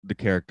the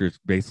characters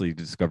basically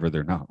discover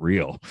they're not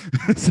real.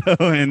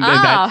 And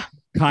that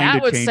kind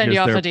of would send you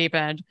off the deep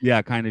end.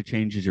 Yeah, kind of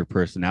changes your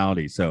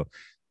personality. So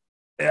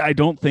I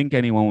don't think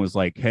anyone was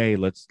like, hey,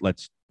 let's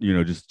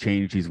just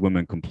change these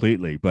women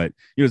completely. But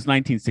it was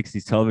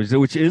 1960s television,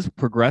 which is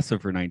progressive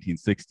for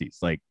 1960s.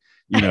 Like,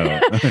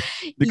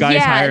 the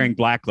guy's hiring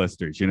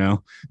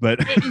blacklisters, but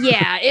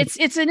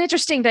it's an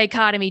interesting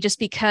dichotomy just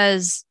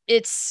because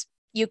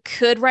you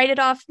could write it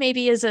off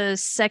maybe as a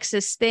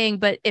sexist thing,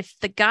 but if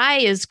the guy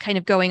is kind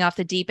of going off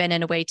the deep end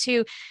in a way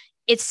too,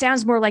 it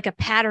sounds more like a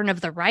pattern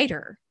of the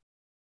writer.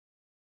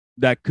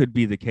 That could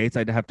be the case.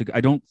 I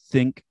don't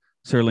think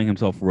Serling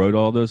himself wrote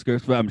all those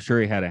scripts, but I'm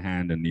sure he had a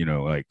hand and, he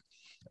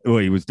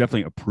was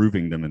definitely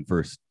approving them in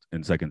first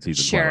and second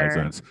season. Sure. Twilight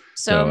Zones.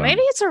 So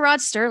maybe it's a Rod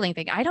Serling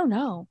thing. I don't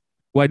know.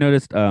 Well, I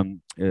noticed,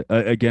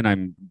 again,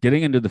 I'm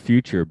getting into the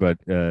future, but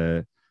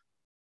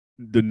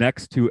the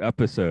next two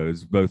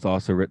episodes, both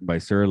also written by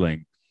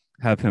Serling,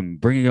 have him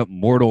bringing up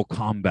Mortal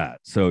Kombat.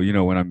 So,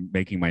 when I'm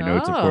making my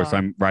notes, of course,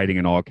 I'm writing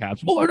in all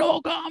caps,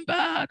 Mortal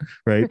Kombat,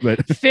 right?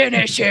 But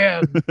finish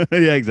him.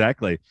 Yeah,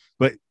 exactly.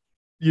 But,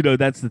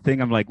 that's the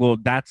thing. I'm like, well,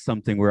 that's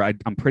something where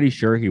I'm pretty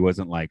sure he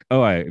wasn't like,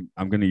 oh, I'm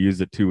going to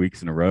use it 2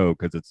 weeks in a row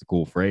because it's a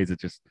cool phrase.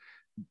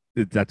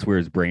 That's where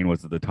his brain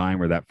was at the time,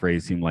 where that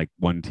phrase seemed like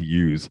one to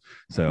use.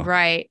 So,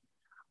 right.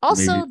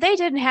 Also, they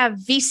didn't have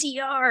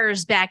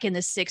VCRs back in the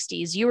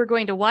 60s. You were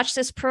going to watch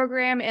this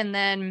program and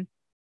then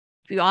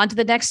on to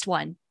the next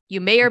one.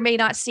 You may or may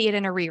not see it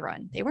in a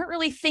rerun. They weren't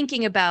really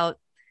thinking about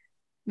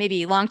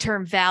maybe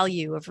long-term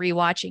value of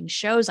rewatching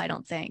shows, I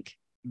don't think.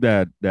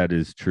 That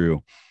is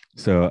true.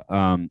 So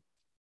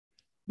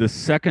the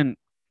second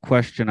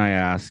question I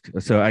ask,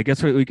 so I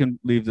guess we can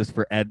leave this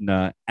for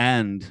Edna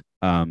and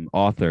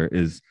author,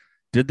 is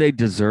did they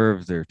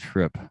deserve their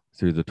trip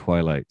through the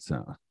Twilight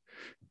Zone?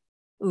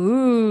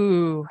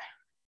 Ooh.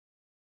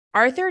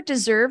 Arthur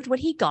deserved what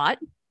he got.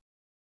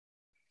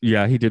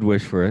 Yeah, he did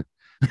wish for it.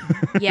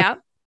 Yeah.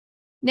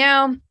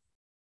 Now,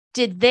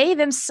 did they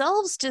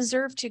themselves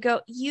deserve to go?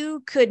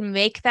 You could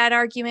make that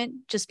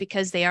argument just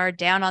because they are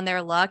down on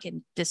their luck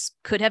and this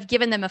could have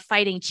given them a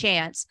fighting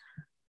chance.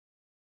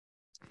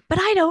 But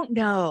I don't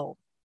know.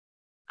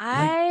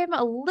 I'm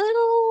a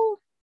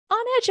little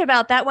on edge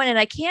about that one, and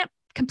I can't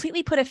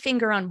completely put a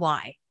finger on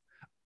why.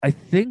 I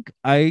think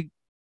I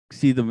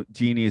see the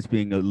genie as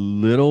being a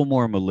little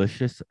more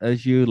malicious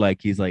as you,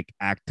 like he's like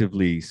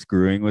actively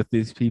screwing with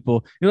these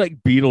people. Like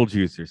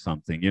Beetlejuice or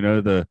something.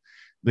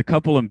 The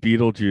couple in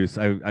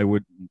Beetlejuice, I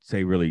wouldn't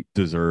say really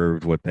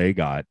deserved what they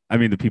got. I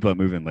mean, the people that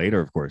move in later,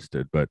 of course,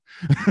 did, but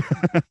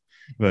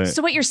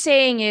So what you're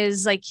saying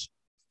is like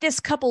this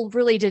couple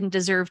really didn't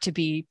deserve to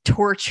be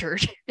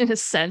tortured in a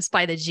sense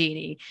by the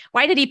genie.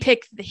 Why did he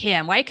pick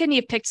him? Why couldn't he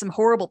have picked some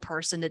horrible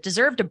person that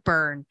deserved to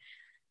burn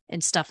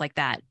and stuff like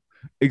that?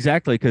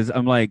 Exactly, because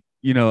I'm like,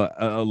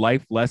 a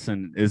life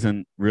lesson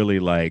isn't really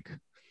like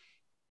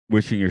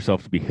wishing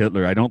yourself to be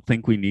Hitler. I don't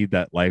think we need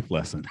that life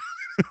lesson.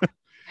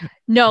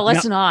 No,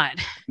 let's not.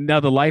 Now,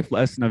 the life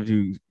lesson of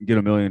you get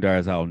 $1 million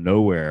out of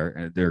nowhere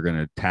and they're going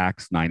to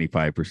tax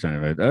 95%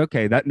 of it.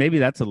 Okay, maybe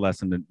that's a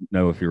lesson to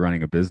know if you're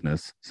running a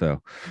business.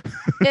 So,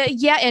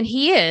 yeah, and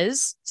he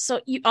is.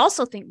 So you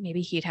also think maybe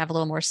he'd have a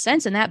little more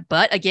sense in that.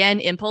 But again,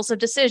 impulsive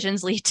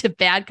decisions lead to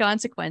bad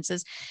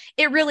consequences.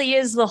 It really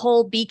is the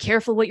whole "be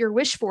careful what you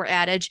wish for"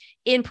 adage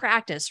in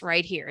practice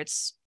right here.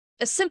 It's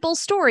a simple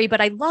story,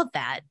 but I love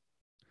that.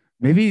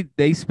 Maybe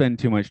they spend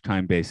too much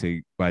time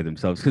basically by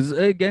themselves. Because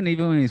again,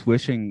 even when he's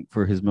wishing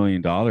for his $1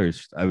 million,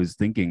 I was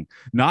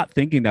not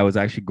thinking that was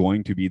actually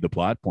going to be the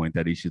plot point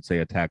that he should say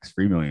a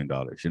tax-free $1 million,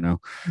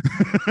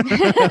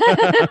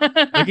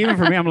 Like even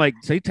for me, I'm like,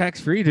 say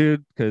tax-free,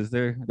 dude, because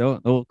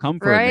they'll come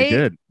for it. And they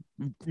did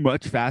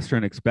much faster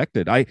than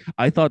expected.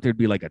 I thought there'd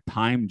be like a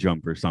time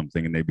jump or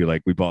something, and they'd be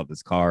like, we bought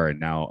this car and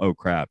now, oh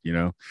crap,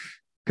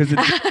 Because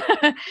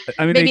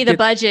maybe the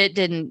budget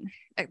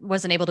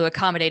wasn't able to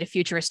accommodate a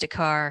futuristic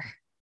car.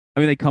 I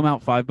mean, they come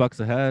out $5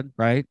 ahead,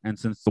 right? And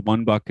since the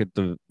 $1 at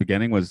the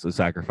beginning was a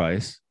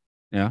sacrifice,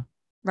 yeah,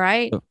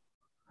 right. So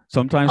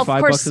sometimes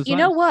 $5 is you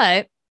know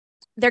what?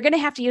 They're going to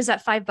have to use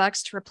that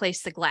 $5 to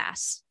replace the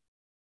glass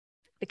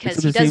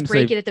because he does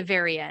break it at the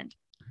very end.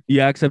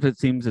 Yeah, except it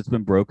seems it's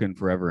been broken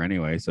forever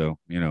anyway. So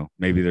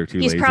maybe they're too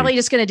lazy. He's probably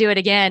just going to do it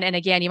again and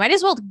again. You might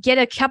as well get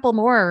a couple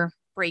more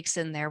breaks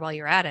in there while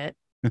you're at it,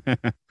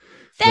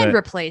 then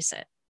replace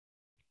it.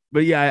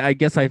 But yeah, I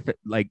guess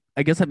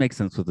that makes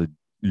sense with a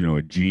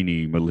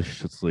genie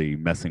maliciously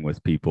messing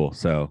with people.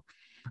 So,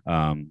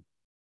 I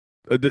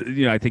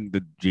think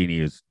the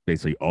genie is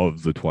basically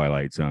of the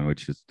Twilight Zone,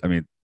 which is, I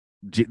mean,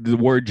 the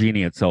word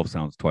genie itself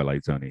sounds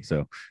Twilight Zone-y,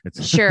 so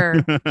it's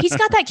sure he's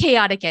got that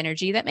chaotic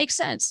energy that makes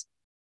sense.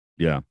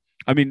 Yeah,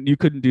 I mean, you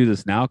couldn't do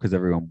this now because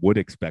everyone would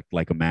expect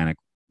like a manic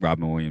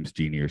Robin Williams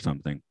genie or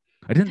something.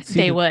 I didn't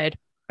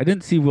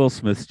see Will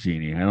Smith's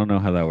genie. I don't know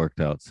how that worked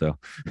out. So.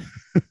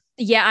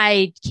 Yeah,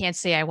 I can't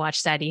say I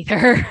watched that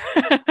either.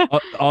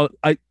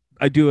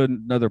 I do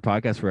another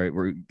podcast where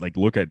we like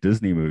look at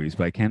Disney movies,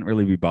 but I can't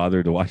really be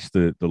bothered to watch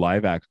the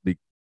live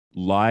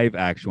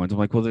action ones. I'm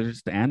like, well, they're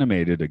just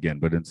animated again,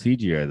 but in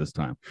CGI this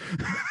time.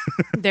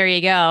 There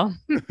you go.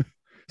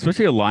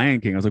 Especially a Lion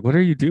King. I was like, what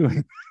are you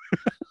doing?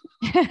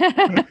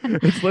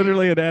 It's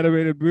literally an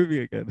animated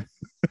movie again.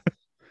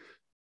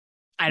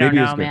 I don't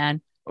know,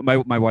 man.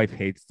 My wife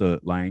hates the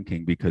Lion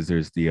King because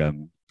there's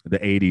the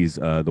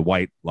 80s the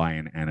white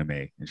lion anime,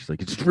 and she's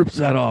like, it strips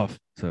that off.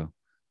 So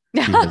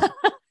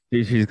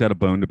she's got a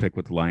bone to pick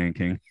with the Lion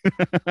King.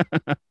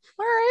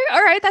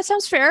 all right, that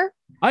sounds fair.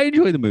 I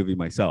enjoy the movie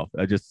myself.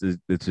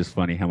 It's just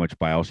funny how much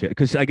bile she,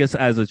 because I guess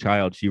as a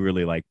child she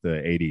really liked the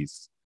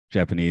 80s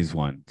Japanese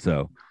one.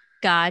 So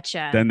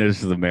gotcha. Then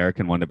there's the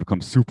American one that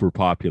becomes super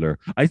popular.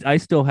 I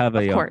still have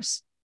of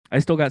course. I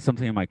still got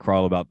something in my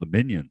crawl about the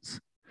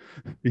Minions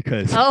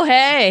because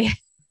hey.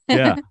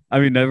 Yeah, I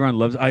mean, everyone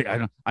loves.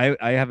 I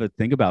have a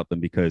thing about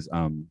them because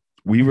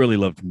we really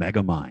loved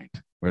Megamind.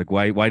 We're like,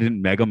 why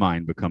didn't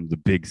Megamind become the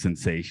big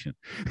sensation?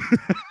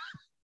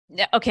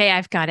 Okay,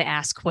 I've got to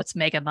ask, what's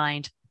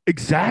Megamind?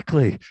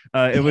 Exactly.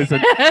 It was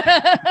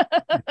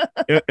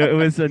it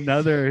was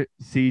another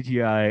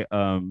CGI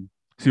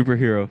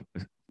superhero,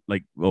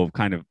 like, well,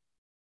 kind of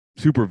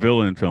super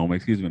villain film.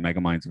 Excuse me,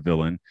 Megamind's a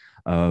villain.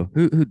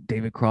 Who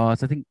David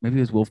Cross? I think maybe it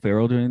was Will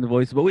Ferrell doing the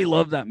voice. But we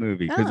love that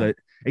movie because it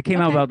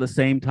came out about the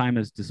same time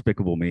as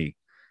Despicable Me,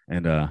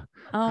 and oh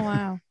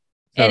wow,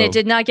 so, and it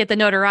did not get the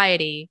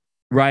notoriety.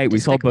 Right, we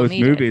saw both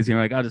movies, and you're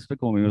like, oh,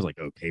 Despicable Me was like,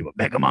 okay, but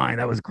Megamind,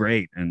 that was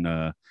great, and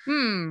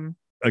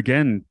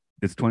again,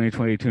 it's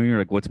 2022 and you're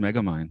like, what's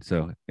Megamind?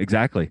 So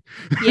exactly.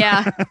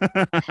 Yeah.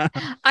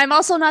 I'm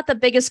also not the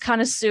biggest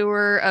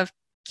connoisseur of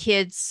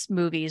kids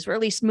movies, or at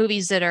least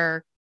movies that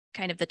are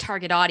kind of the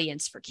target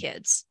audience for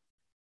kids.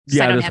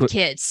 Yeah, I don't have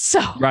kids.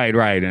 So right.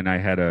 And I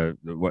had a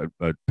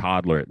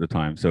toddler at the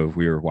time. So if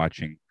we were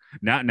watching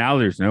now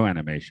there's no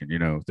animation,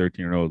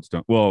 13-year-olds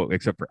don't, well,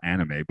 except for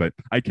anime, but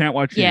I can't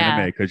watch the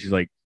anime because she's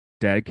like,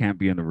 Dad can't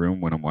be in the room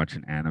when I'm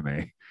watching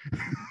anime.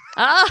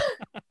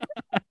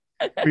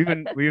 we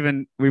went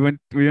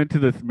to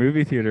the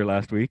movie theater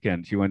last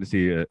weekend. She went to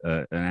see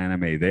an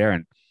anime there,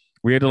 and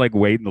we had to like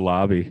wait in the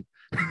lobby.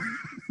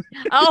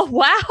 Oh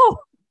wow.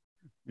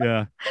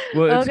 Yeah.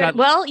 Well,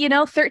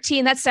 well,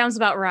 13, that sounds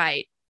about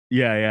right.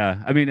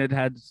 Yeah. I mean, it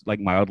had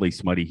like mildly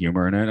smutty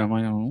humor in it. I'm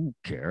like, I don't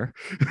care.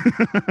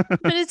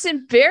 But it's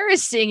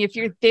embarrassing if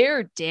you're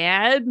there,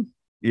 Dad.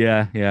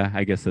 Yeah.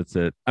 I guess that's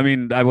it. I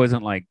mean, I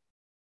wasn't like,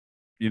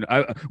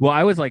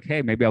 I was like,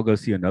 hey, maybe I'll go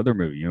see another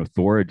movie.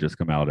 Thor had just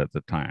come out at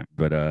the time,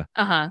 but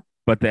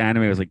but the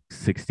anime was like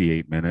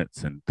 68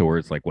 minutes, and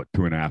Thor's like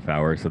 2.5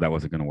 hours, so that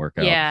wasn't going to work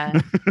out. Yeah,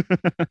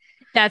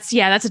 that's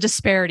a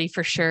disparity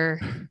for sure.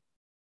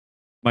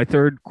 My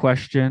third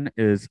question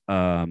is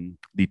the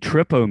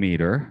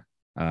tripometer.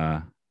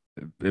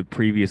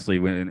 Previously,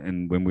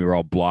 when we were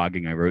all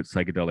blogging, I wrote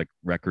psychedelic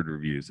record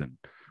reviews and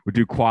would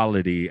do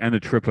quality and the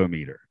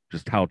tripometer.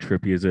 Just how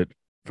trippy is it?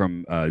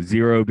 From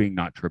 0 being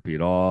not trippy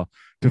at all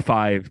to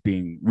 5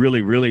 being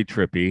really, really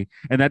trippy.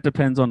 And that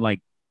depends on like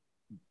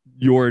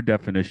your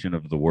definition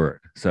of the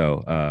word.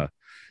 So,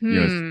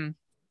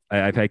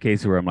 I've had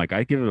cases where I'm like,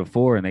 I give it a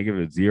 4 and they give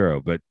it a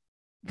 0, but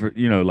for,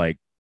 like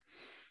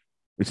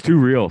it's too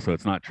real. So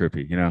it's not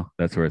trippy,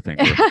 that sort of thing.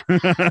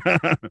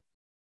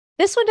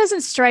 This one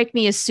doesn't strike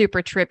me as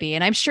super trippy.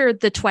 And I'm sure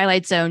the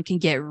Twilight Zone can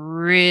get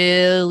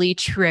really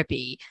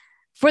trippy.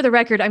 For the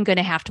record, I'm going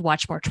to have to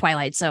watch more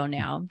Twilight Zone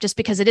now, just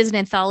because it is an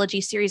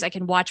anthology series. I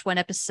can watch one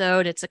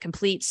episode. It's a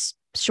complete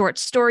short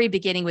story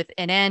beginning with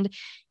an end.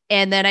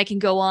 And then I can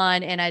go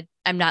on and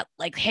I'm not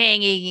like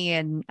hanging,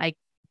 and I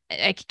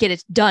can get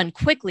it done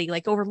quickly,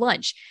 like over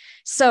lunch.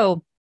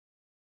 So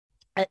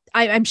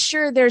I'm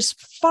sure there's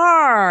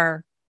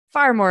far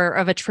more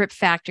of a trip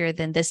factor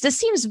than this. This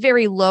seems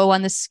very low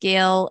on the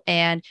scale,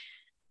 and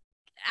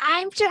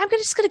I'm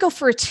just going to go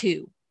for a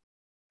 2.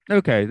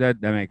 Okay,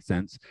 that makes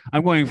sense.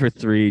 I'm going for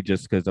 3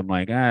 just because I'm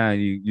like,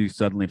 you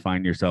suddenly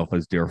find yourself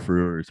as Der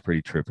Fuhrer is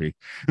pretty trippy.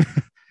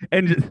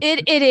 And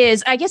it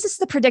is. I guess it's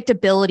the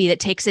predictability that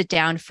takes it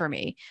down for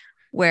me,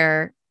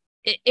 where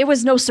it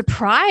was no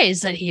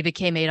surprise that he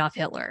became Adolf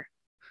Hitler.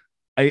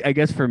 I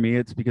guess for me,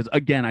 it's because,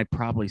 again, I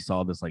probably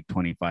saw this like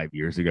 25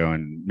 years ago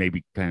and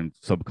maybe kind of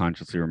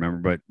subconsciously remember,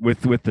 but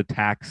with the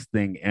tax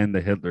thing and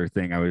the Hitler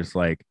thing, I was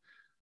like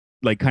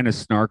kind of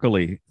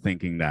snarkily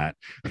thinking that.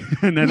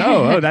 And then,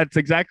 oh, that's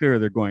exactly where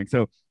they're going.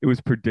 So it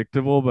was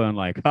predictable, but I'm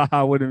like,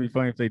 haha, wouldn't it be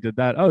funny if they did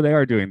that? Oh, they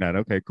are doing that.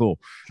 Okay, cool.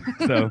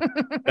 So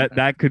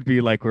that could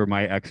be like where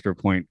my extra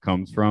point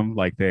comes from.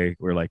 Like they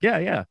were like,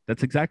 yeah,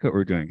 that's exactly what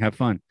we're doing. Have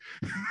fun.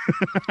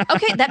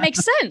 Okay, that makes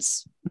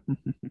sense.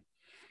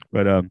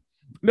 But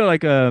no,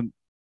 like I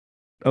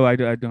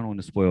don't want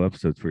to spoil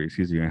episodes for you.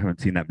 Excuse me, I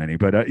haven't seen that many.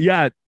 But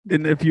yeah,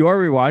 and if you are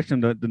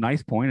rewatching them, the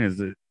nice point is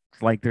that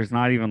it's like there's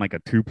not even like a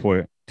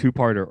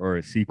two-parter or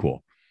a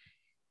sequel.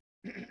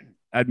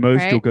 At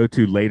most, you'll go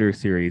to later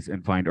series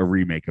and find a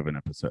remake of an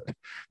episode.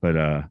 But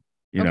know,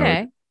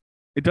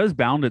 it does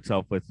bound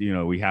itself with,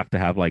 we have to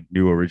have like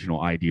new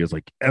original ideas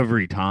like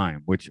every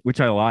time, which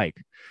I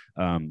like.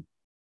 10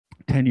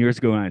 years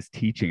ago when I was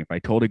teaching, if I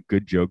told a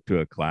good joke to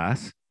a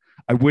class,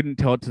 I wouldn't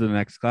tell it to the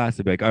next class.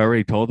 I'd be like, I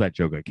already told that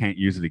joke. I can't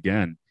use it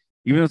again,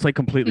 even though it's like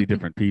completely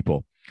different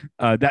people.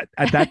 That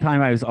at that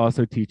time I was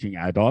also teaching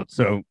adults,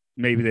 so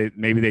maybe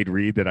they'd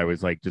read that I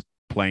was like just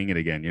playing it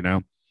again.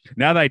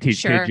 Now that I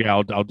teach kids,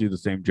 I'll do the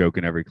same joke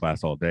in every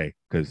class all day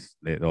because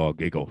they'll all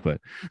giggle. But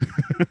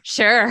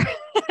sure.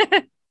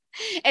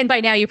 And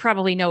by now you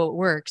probably know it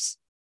works.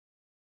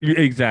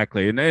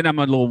 Exactly, and I'm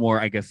a little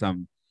more, I guess,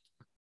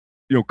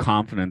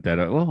 confident that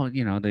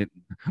they,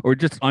 or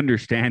just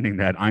understanding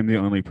that I'm the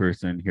only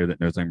person here that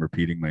knows I'm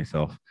repeating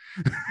myself.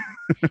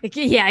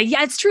 yeah,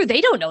 it's true.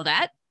 They don't know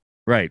that,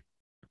 right?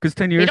 Because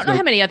 10 years they don't know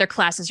how many other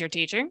classes you're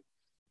teaching.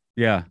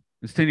 Yeah,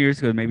 it's 10 years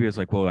ago. Maybe it's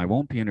like, well, I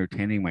won't be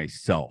entertaining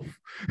myself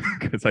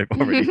because I've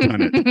already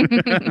done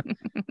it.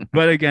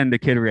 But again, the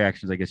kid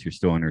reactions, I guess you're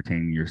still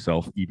entertaining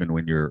yourself even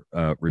when you're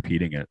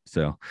repeating it.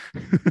 So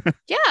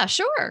yeah,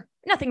 sure,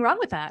 nothing wrong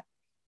with that.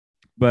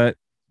 But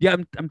Yeah,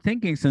 I'm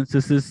thinking since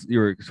this is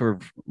your sort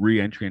of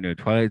re-entry into a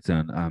Twilight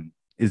Zone,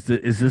 is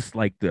this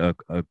like a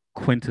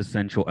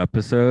quintessential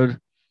episode?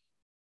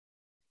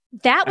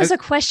 That was I a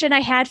question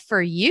I had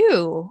for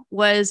you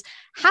was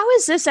how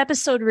is this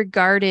episode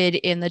regarded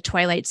in the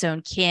Twilight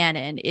Zone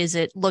canon? Is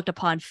it looked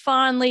upon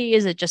fondly?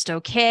 Is it just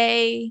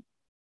okay?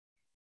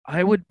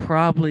 I would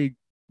probably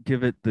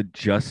give it the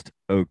just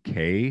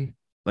okay.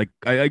 Like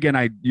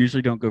I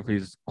usually don't go for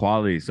these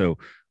qualities, so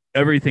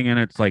everything in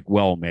it's like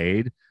well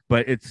made,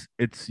 but it's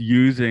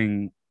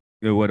using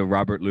what a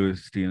Robert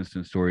Louis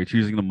Stevenson story. It's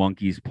using the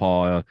monkey's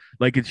paw,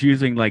 like it's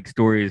using like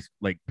stories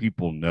like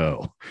people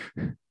know.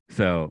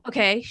 So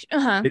Okay.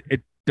 Uh-huh.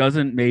 it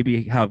doesn't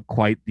maybe have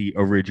quite the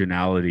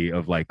originality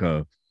of like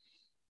a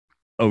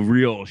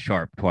real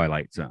sharp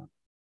Twilight Zone.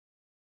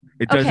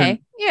 It doesn't.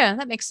 Okay. Yeah,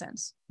 that makes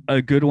sense.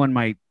 A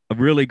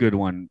really good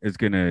one is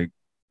gonna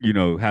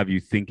have you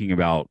thinking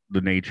about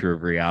the nature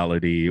of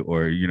reality,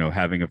 or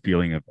having a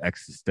feeling of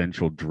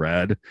existential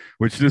dread,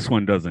 which this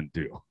one doesn't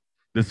do.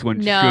 This one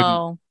shouldn't.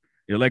 No.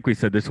 Like we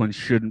said, this one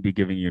shouldn't be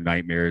giving you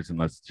nightmares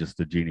unless just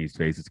the genie's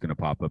face is going to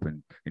pop up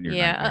in your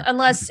Yeah, nightmare.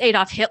 unless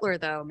Adolf Hitler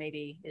though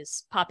maybe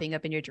is popping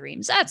up in your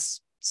dreams. That's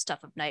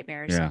stuff of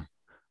nightmares. Yeah.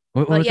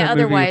 What But was yeah, that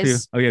movie with you?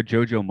 otherwise, Oh yeah,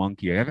 Jojo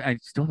Monkey. I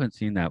still haven't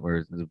seen that,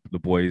 where the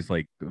boy's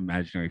like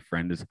imaginary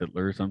friend is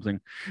Hitler or something.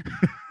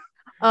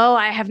 oh,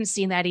 I haven't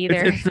seen that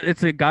either.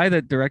 It's a guy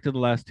that directed the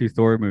last two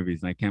Thor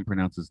movies, and I can't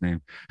pronounce his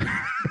name.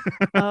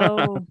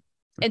 Oh,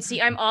 and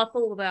see, I'm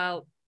awful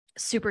about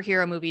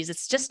superhero movies.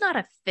 It's just not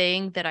a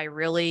thing that I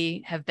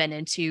really have been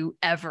into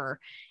ever.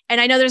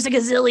 And I know there's a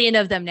gazillion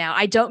of them now.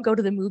 I don't go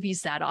to the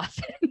movies that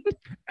often.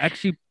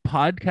 Actually,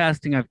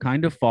 podcasting, I've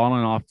kind of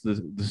fallen off the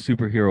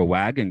superhero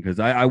wagon,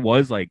 because I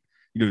was like,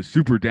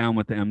 super down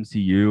with the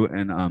MCU,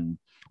 and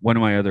one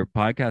of my other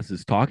podcasts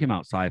is talking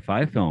about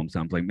sci-fi films.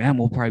 I was like, man,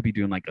 we'll probably be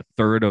doing like a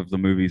third of the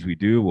movies we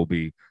do will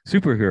be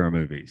superhero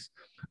movies.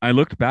 I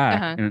looked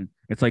back and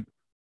it's like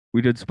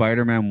we did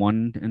Spider-Man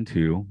 1 and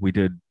 2. We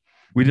did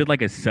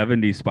like a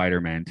 70s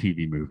Spider-Man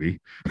TV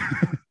movie.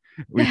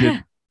 we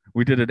did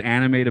we did an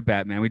animated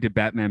Batman. We did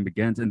Batman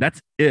Begins, and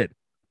that's it.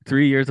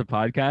 3 years of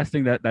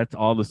podcasting. That's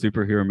all the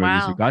superhero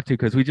movies we Wow. got to,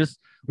 because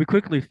we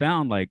quickly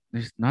found like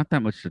there's not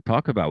that much to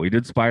talk about. We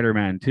did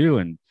Spider-Man 2,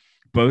 and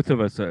both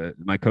of us,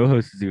 my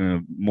co-host is even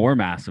a more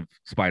massive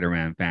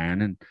Spider-Man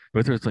fan, and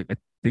both of us like, I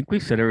think we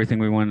said everything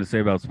we wanted to say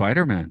about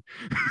Spider-Man.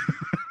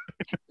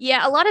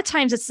 Yeah, a lot of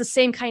times it's the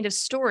same kind of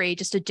story,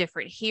 just a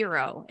different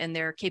hero and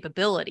their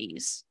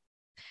capabilities.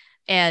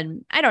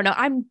 And I don't know,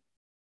 I'm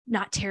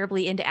not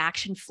terribly into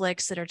action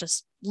flicks that are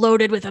just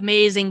loaded with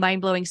amazing,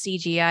 mind-blowing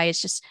CGI.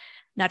 It's just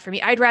not for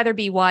me. I'd rather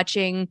be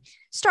watching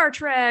Star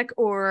Trek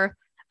or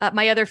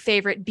my other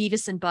favorite,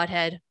 Beavis and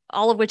Butthead,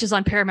 all of which is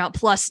on Paramount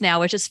Plus now,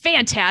 which is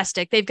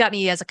fantastic. They've got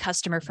me as a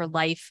customer for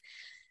life.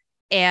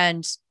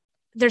 And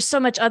there's so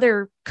much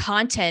other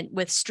content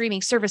with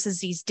streaming services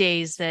these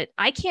days that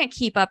I can't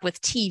keep up with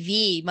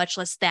TV, much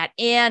less that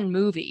and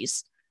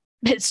movies.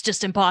 It's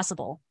just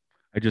impossible.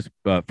 I just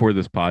for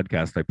this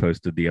podcast, I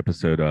posted the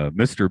episode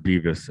Mr.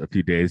 Beavis a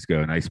few days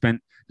ago, and I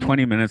spent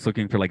 20 minutes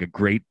looking for like a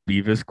great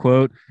Beavis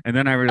quote, and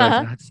then I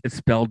realized it's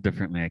spelled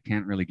differently. I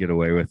can't really get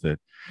away with it.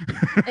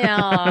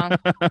 Oh,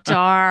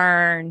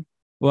 darn.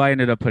 Well, I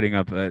ended up putting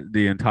up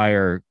the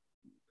entire,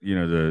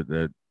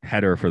 the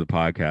header for the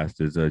podcast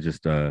is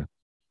just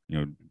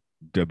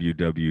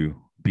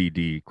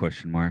WWBD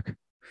question mark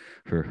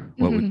for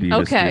what would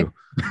Beavis do.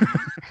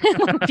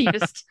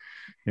 Beavis.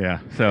 Yeah.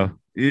 So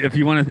if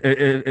you want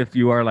to, if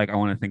you are like, I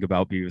want to think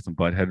about Beavis and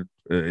Butthead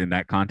in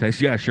that context,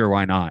 yeah, sure,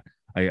 why not?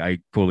 I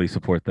fully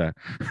support that.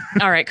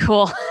 All right,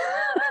 cool.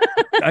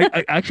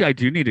 I actually I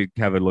do need to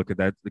have a look at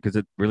that, because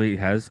it really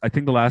has. I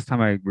think the last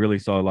time I really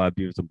saw a lot of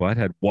Beavis and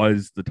Butthead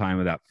was the time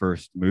of that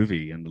first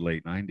movie in the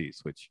late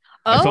 '90s, which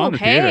I saw in the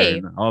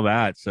theater and all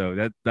that. So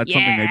that's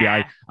something maybe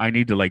I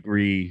need to like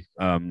reintroduce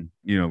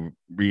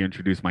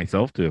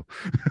myself to.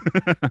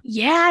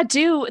 Yeah,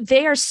 dude,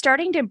 they are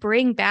starting to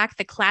bring back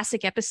the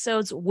classic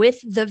episodes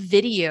with the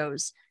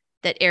videos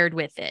that aired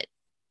with it.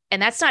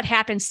 And that's not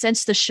happened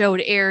since the show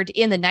aired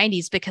in the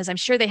 90s, because I'm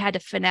sure they had to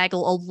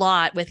finagle a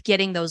lot with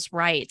getting those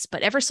rights.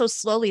 But ever so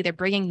slowly, they're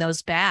bringing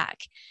those back.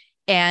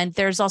 And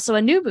there's also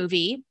a new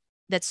movie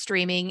that's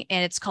streaming,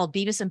 and it's called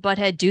Beavis and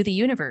Butthead Do the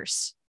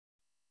Universe.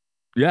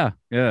 Yeah.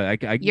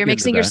 I You're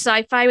mixing your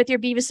sci-fi with your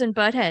Beavis and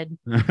Butthead.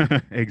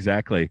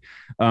 Exactly.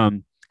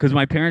 Because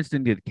my parents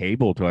didn't get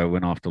cable till I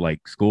went off to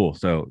like school.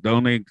 So the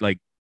only like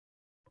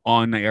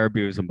on the air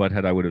Beavis and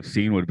Butthead I would have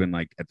seen would have been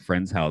like at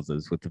friends'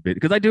 houses with the video,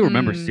 because I do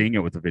remember seeing it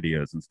with the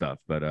videos and stuff.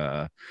 But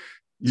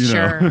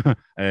sure.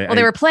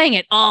 They were playing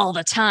it all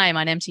the time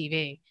on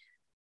MTV.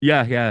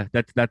 Yeah.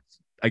 That's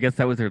I guess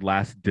that was their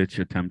last ditch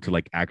attempt to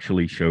like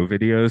actually show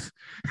videos.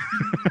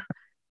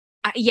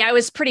 Yeah, it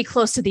was pretty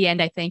close to the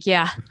end, I think.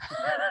 Yeah.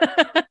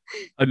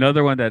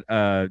 Another one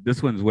that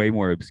this one's way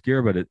more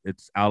obscure, but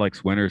it's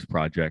Alex Winter's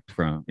project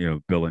from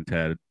Bill and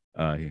Ted.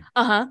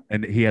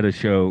 And he had a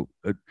show.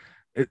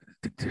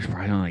 There's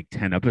probably only like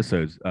 10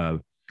 episodes.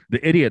 The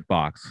Idiot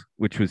Box,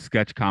 which was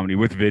sketch comedy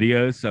with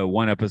videos. So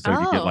one episode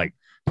you get like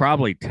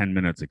probably 10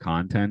 minutes of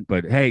content.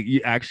 But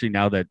hey, actually,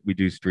 now that we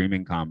do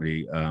streaming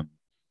comedy,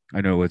 I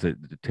know was it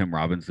Tim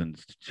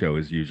Robinson's show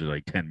is usually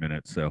like 10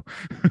 minutes. So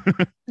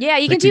Yeah,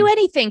 you can do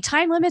anything.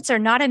 Time limits are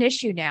not an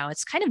issue now.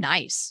 It's kind of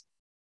nice.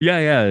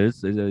 Yeah,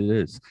 it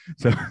is.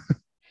 So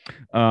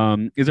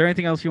is there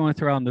anything else you want to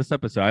throw out in this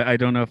episode? I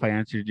don't know if I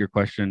answered your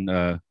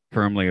question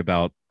firmly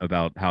about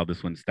how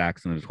this one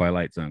stacks in the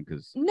Twilight Zone,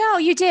 because No,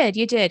 you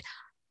did.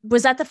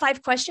 Was that the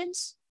 5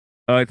 questions?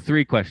 it's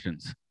 3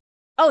 questions.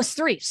 Oh, it's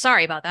 3.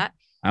 Sorry about that.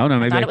 I don't know. I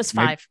Maybe thought it was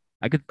 5.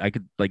 I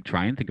could like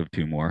try and think of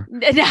 2 more.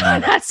 No,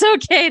 that's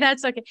okay.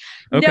 Okay,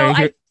 no,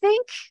 I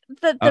think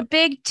the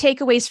big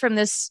takeaways from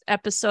this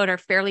episode are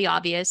fairly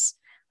obvious.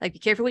 Like, be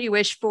careful what you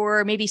wish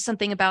for. Maybe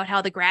something about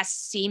how the grass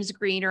seems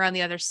greener on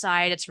the other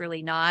side. It's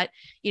really not.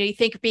 You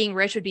think being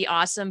rich would be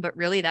awesome, but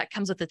really that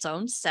comes with its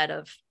own set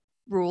of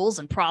rules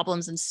and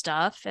problems and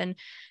stuff. And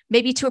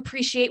maybe to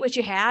appreciate what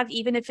you have,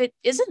 even if it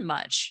isn't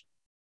much.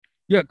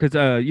 Yeah,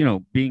 because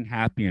being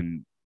happy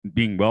and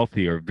being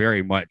wealthy are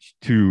very much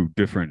 2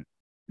 different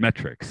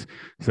metrics.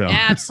 So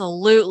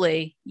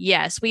absolutely,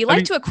 yes, we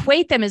like to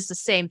equate them as the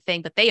same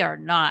thing, but they are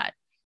not.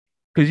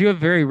 Because you have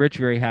very rich,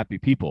 very happy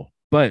people,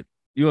 but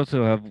you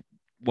also have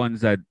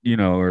ones that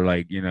are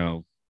like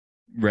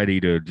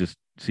ready to just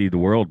see the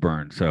world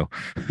burn. So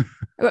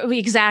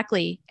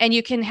exactly, and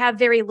you can have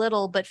very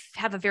little but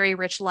have a very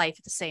rich life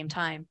at the same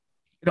time.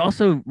 But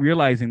also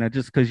realizing that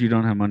just because you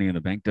don't have money in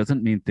the bank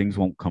doesn't mean things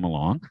won't come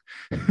along.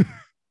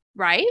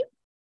 Right.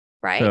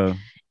 So,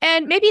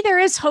 and maybe there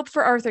is hope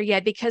for Arthur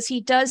yet, because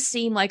he does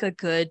seem like a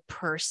good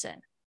person.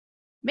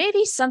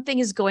 Maybe something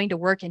is going to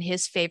work in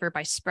his favor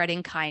by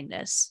spreading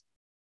kindness.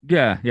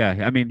 Yeah.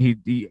 I mean,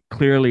 he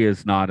clearly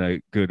is not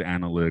a good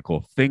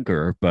analytical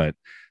thinker, but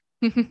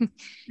but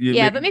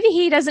maybe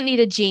he doesn't need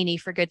a genie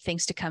for good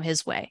things to come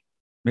his way.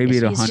 Maybe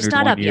at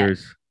 101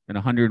 years, in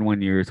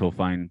 101 years,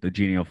 the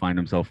genie will find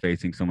himself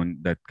facing someone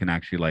that can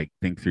actually like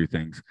think through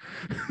things.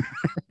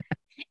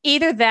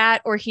 Either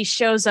that, or he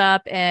shows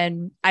up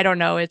and I don't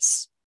know,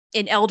 it's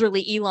an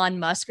elderly Elon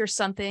Musk or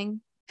something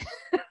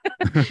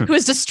who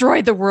has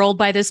destroyed the world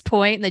by this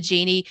point. And the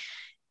genie,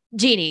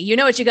 you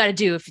know what you got to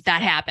do if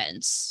that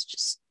happens.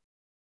 Just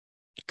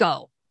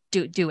go,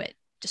 do it,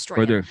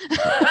 destroy it.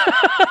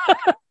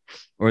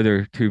 Or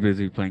they're too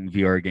busy playing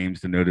VR games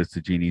to notice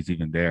the genie's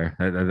even there.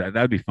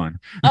 That'd be fun.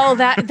 Oh,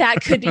 that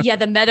could be. Yeah,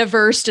 the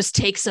metaverse just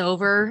takes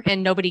over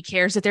and nobody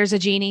cares that there's a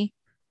genie.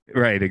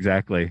 Right,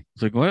 exactly.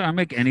 It's like, well, I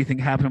make anything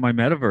happen in my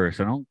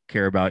metaverse. I don't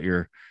care about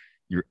your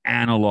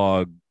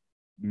analog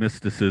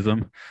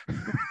mysticism.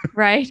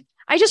 Right.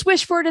 I just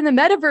wish for it in the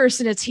metaverse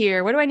and it's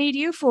here. What do I need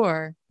you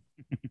for?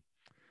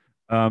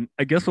 I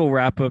guess we'll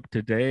wrap up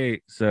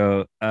today.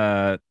 So,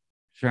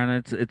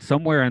 Charlynn, it's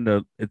somewhere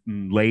in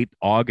late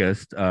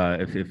August.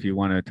 If you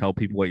want to tell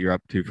people what you're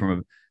up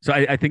to so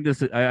I think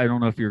this. I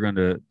don't know if you're going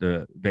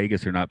to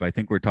Vegas or not, but I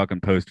think we're talking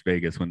post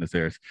Vegas when this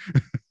airs.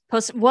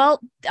 Well,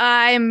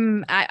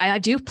 I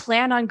do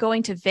plan on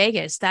going to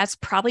Vegas. That's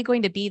probably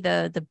going to be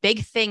the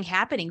big thing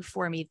happening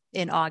for me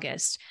in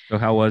August. So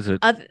how was it?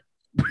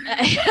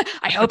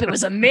 I hope it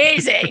was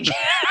amazing.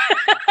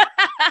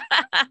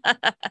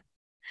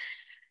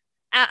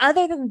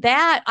 Other than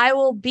that, I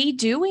will be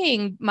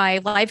doing my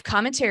live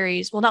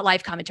commentaries. Well, not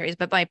live commentaries,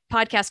 but my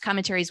podcast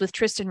commentaries with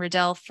Tristan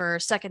Riddell for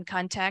Second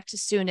Contact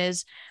as soon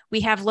as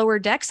we have Lower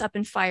Decks up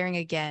and firing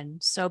again.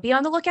 So be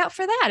on the lookout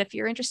for that if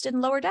you're interested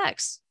in Lower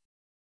Decks.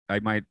 I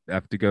might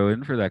have to go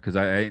in for that because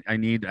I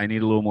need a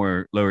little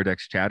more Lower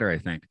Decks chatter, I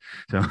think.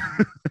 So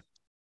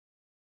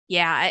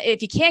yeah,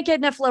 if you can't get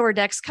enough Lower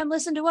Decks, come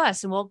listen to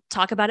us and we'll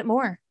talk about it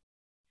more.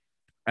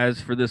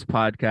 As for this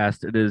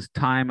podcast, it is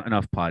Time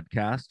Enough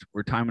Podcast.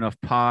 We're Time Enough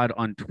Pod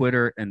on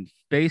Twitter and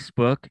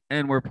Facebook,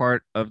 and we're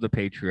part of the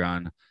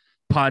Patreon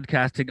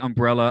podcasting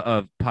umbrella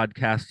of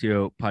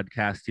Podcastio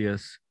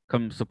Podcastius.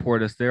 Come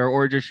support us there,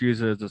 or just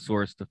use it as a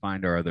source to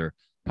find our other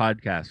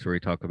podcasts where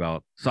we talk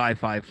about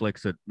sci-fi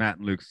flicks at Matt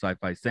and Luke's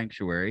Sci-Fi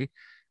Sanctuary.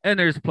 And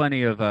there's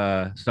plenty of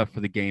stuff for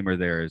the gamer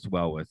there as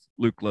well, with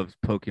Luke Loves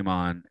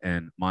Pokemon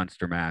and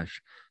Monster Mash,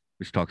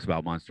 which talks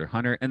about Monster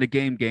Hunter, and the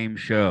Game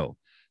Show.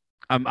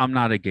 I'm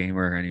not a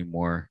gamer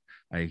anymore.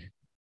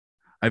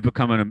 I've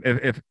become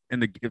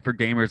for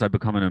gamers, I've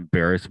become an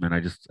embarrassment.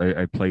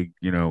 I play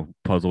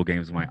puzzle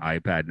games on my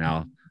iPad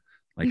now.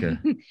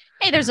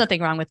 Hey, there's nothing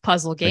wrong with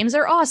puzzle games.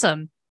 They're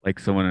awesome. Like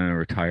someone in a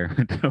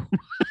retirement home.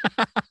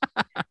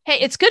 Hey,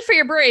 it's good for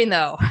your brain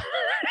though.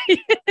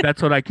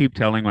 That's what I keep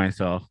telling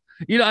myself.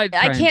 I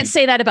can't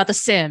say that about The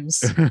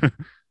Sims.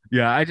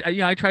 Yeah,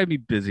 I try to be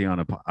busy on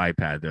an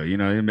iPad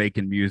though,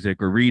 making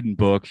music or reading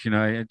books.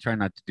 I try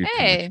not to do too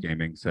much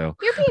gaming. So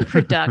you're being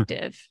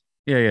productive.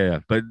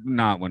 Yeah, but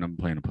not when I'm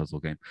playing a puzzle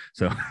game.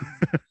 So,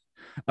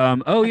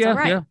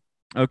 yeah.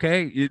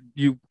 Okay,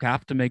 you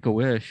have to make a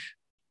wish.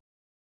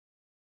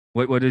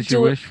 What is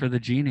your wish for the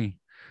genie?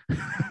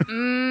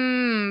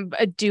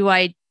 Do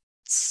I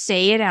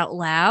say it out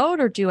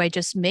loud or do I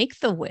just make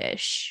the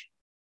wish?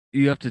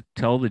 You have to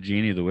tell the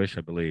genie the wish,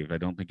 I believe. I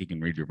don't think he can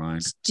read your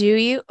mind. Do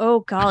you? Oh,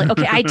 golly.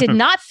 Okay, I did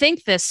not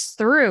think this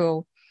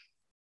through.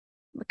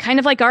 Kind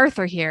of like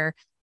Arthur here.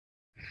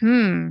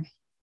 You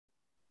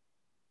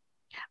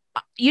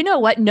know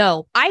what?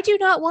 No, I do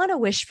not want to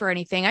wish for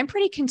anything. I'm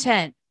pretty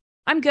content.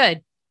 I'm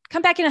good.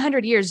 Come back in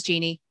 100 years,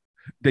 Genie.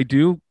 They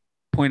do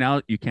point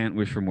out you can't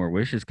wish for more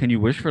wishes. Can you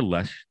wish for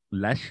less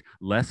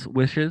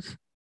wishes?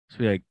 So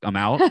be like, I'm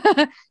out.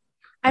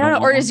 I don't know.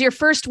 Or want is your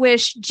first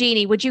wish,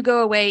 Genie, would you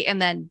go away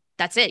and then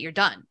that's it? You're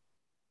done.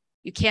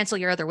 You cancel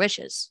your other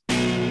wishes.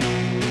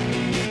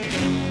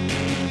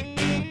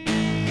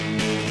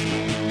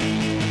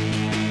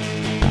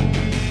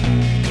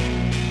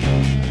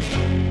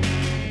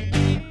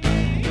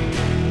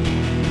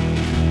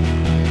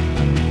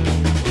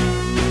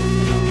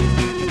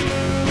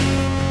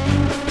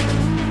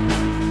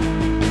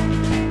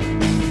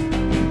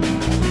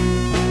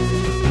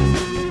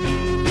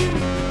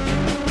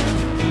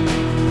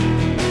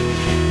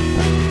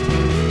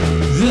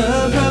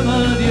 The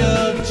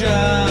primordial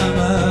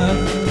drama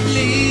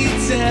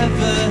leads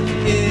ever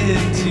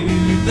into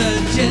the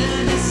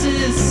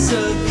genesis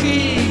of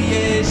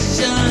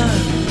creation,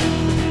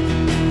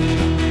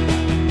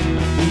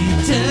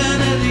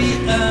 eternally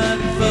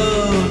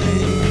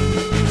unfolding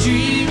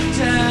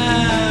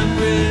dreamtime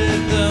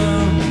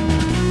rhythm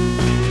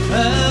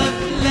of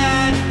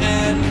light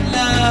and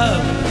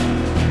love.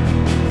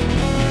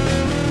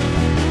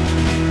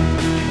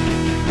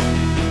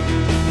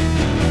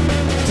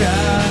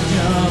 Down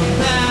your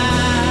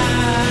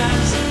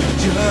minds,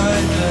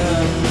 join the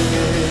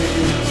play.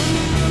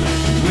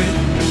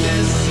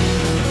 Witness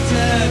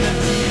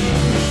eternity,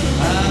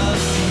 I'll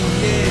see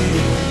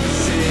it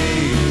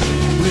saved.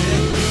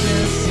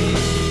 Witness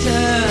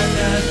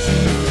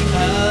eternity,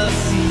 I'll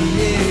see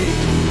it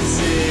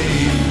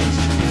saved.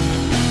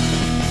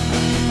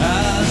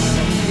 I'll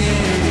see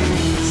it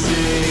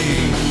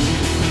saved.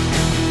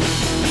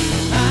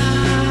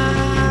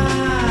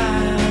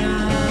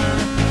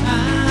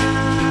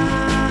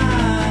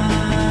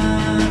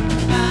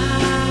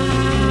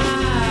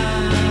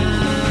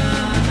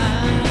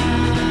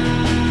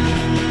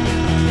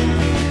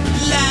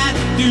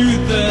 Through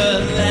the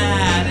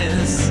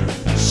lattice,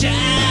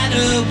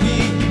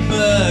 shadowy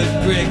mud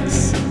bricks,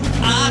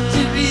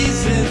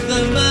 arteries in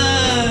the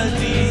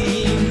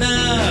muddy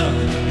mouth.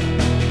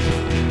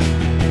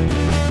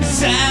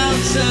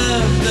 Sounds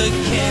of the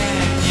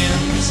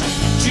canyons,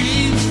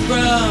 dreams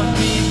from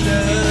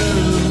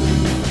below,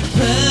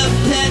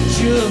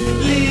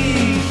 perpetually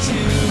to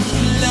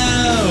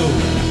flow,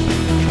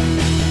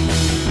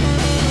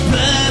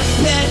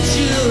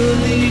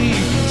 perpetually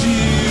to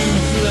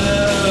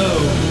flow.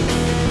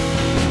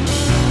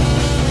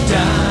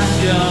 Down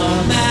your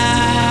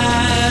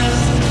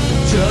mask,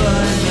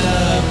 join the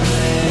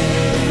play.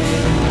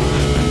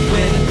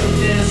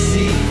 Witness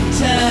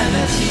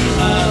eternity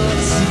of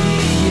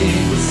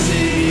seeing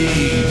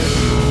saved.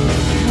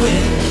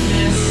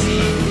 Witness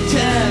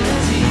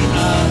eternity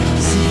of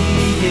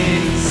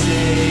seeing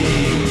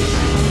saved.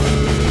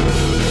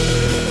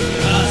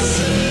 Of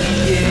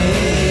seeing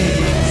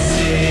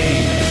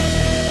saved.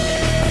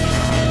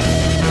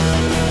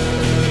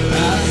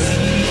 Of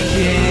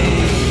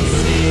seeing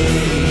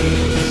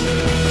saved.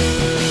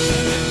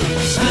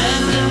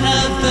 Splendor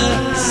of the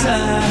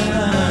sun.